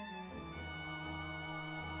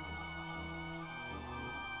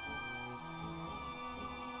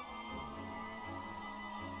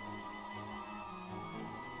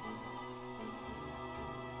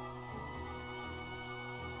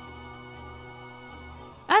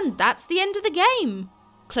 And that's the end of the game!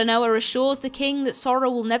 Klonoa assures the king that sorrow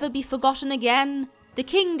will never be forgotten again. The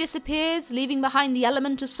king disappears, leaving behind the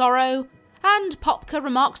element of sorrow, and Popka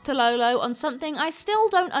remarks to Lolo on something I still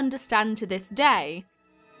don't understand to this day.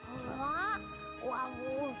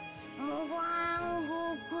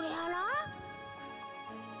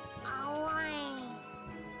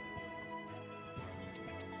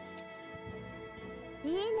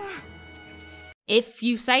 If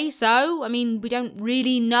you say so. I mean, we don't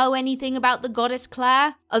really know anything about the goddess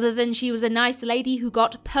Claire, other than she was a nice lady who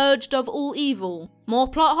got purged of all evil. More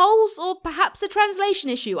plot holes, or perhaps a translation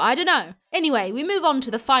issue, I don't know. Anyway, we move on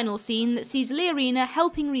to the final scene that sees Liarina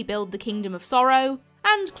helping rebuild the Kingdom of Sorrow,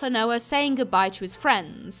 and Klonoa saying goodbye to his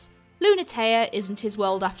friends. Lunatea isn't his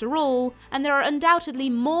world after all, and there are undoubtedly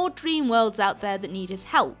more dream worlds out there that need his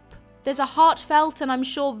help. There's a heartfelt and I'm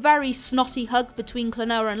sure very snotty hug between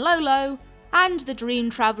Klonoa and Lolo, and the dream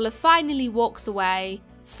traveller finally walks away,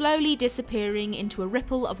 slowly disappearing into a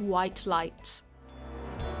ripple of white light.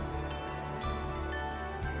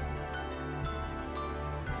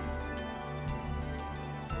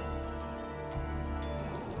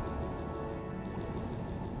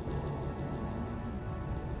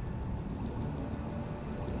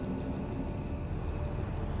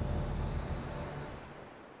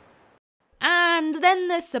 And then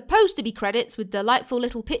there's supposed to be credits with delightful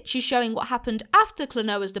little pictures showing what happened after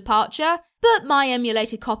Klonoa's departure, but my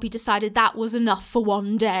emulated copy decided that was enough for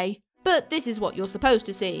one day. But this is what you're supposed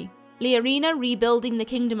to see. Liarina rebuilding the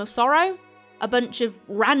Kingdom of Sorrow, a bunch of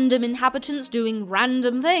random inhabitants doing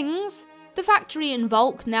random things, the factory in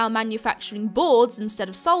Volk now manufacturing boards instead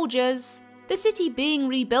of soldiers, the city being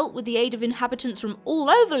rebuilt with the aid of inhabitants from all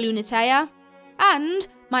over Lunatea, and,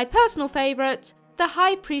 my personal favourite, the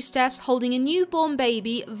High Priestess holding a newborn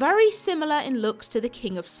baby very similar in looks to the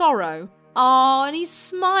King of Sorrow. Oh, and he's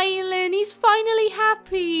smiling, he's finally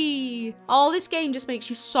happy. Oh, this game just makes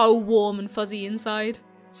you so warm and fuzzy inside.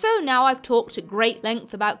 So now I've talked at great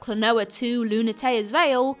length about Klonoa 2 Lunatea's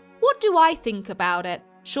Veil, what do I think about it?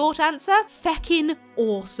 Short answer, feckin'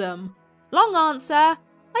 awesome. Long answer,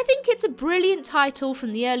 I think it's a brilliant title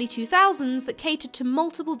from the early 2000s that catered to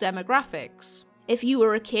multiple demographics. If you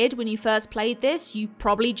were a kid when you first played this, you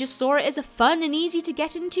probably just saw it as a fun and easy to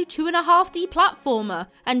get into 2.5D platformer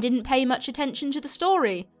and didn't pay much attention to the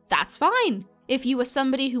story. That's fine. If you were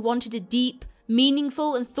somebody who wanted a deep,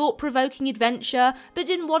 meaningful and thought-provoking adventure but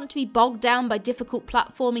didn't want to be bogged down by difficult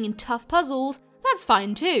platforming and tough puzzles, that's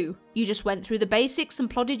fine too. You just went through the basics and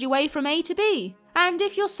plodded your way from A to B. And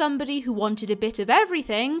if you're somebody who wanted a bit of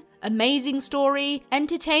everything, amazing story,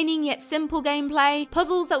 entertaining yet simple gameplay,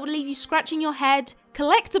 puzzles that would leave you scratching your head,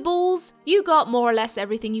 collectibles, you got more or less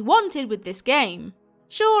everything you wanted with this game.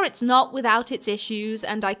 Sure, it's not without its issues,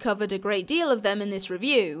 and I covered a great deal of them in this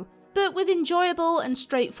review, but with enjoyable and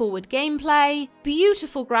straightforward gameplay,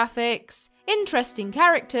 beautiful graphics, interesting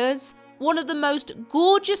characters, one of the most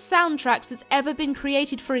gorgeous soundtracks that's ever been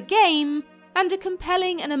created for a game, and a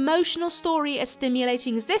compelling and emotional story as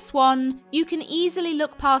stimulating as this one, you can easily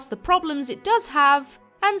look past the problems it does have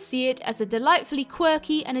and see it as a delightfully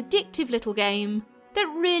quirky and addictive little game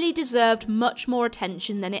that really deserved much more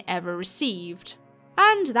attention than it ever received.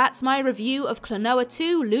 And that's my review of Klonoa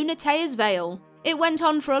 2 Lunatea's Veil. It went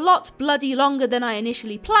on for a lot bloody longer than I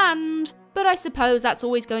initially planned, but I suppose that's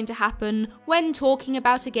always going to happen when talking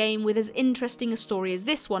about a game with as interesting a story as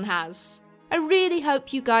this one has. I really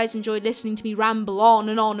hope you guys enjoyed listening to me ramble on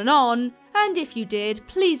and on and on, and if you did,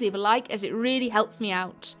 please leave a like as it really helps me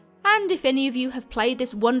out. And if any of you have played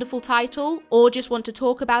this wonderful title, or just want to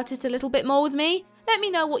talk about it a little bit more with me, let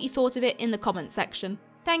me know what you thought of it in the comments section.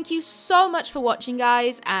 Thank you so much for watching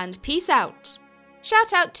guys, and peace out.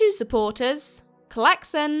 Shout out to supporters,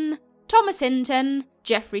 Klaxon, Thomas Hinton,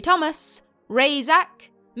 Jeffrey Thomas, Ray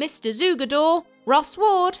Zach, Mr. Zugador, Ross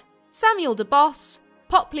Ward, Samuel DeBoss,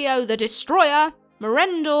 Poplio the Destroyer,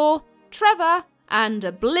 Merendor, Trevor, and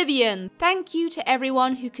Oblivion. Thank you to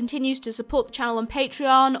everyone who continues to support the channel on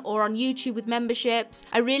Patreon or on YouTube with memberships.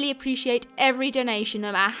 I really appreciate every donation,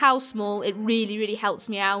 no matter how small, it really helps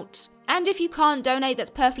me out. And if you can't donate, that's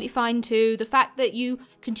perfectly fine too. The fact that you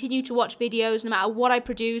continue to watch videos no matter what I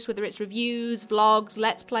produce, whether it's reviews, vlogs,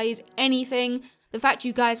 let's plays, anything, the fact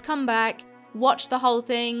you guys come back, watch the whole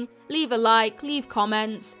thing, leave a like, leave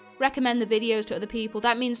comments, recommend the videos to other people,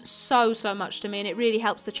 that means so much to me and it really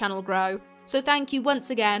helps the channel grow. So thank you once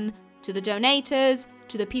again to the donators,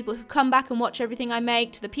 to the people who come back and watch everything I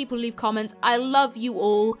make, to the people who leave comments. I love you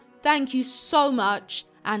all. Thank you so much,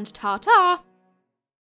 and ta-ta!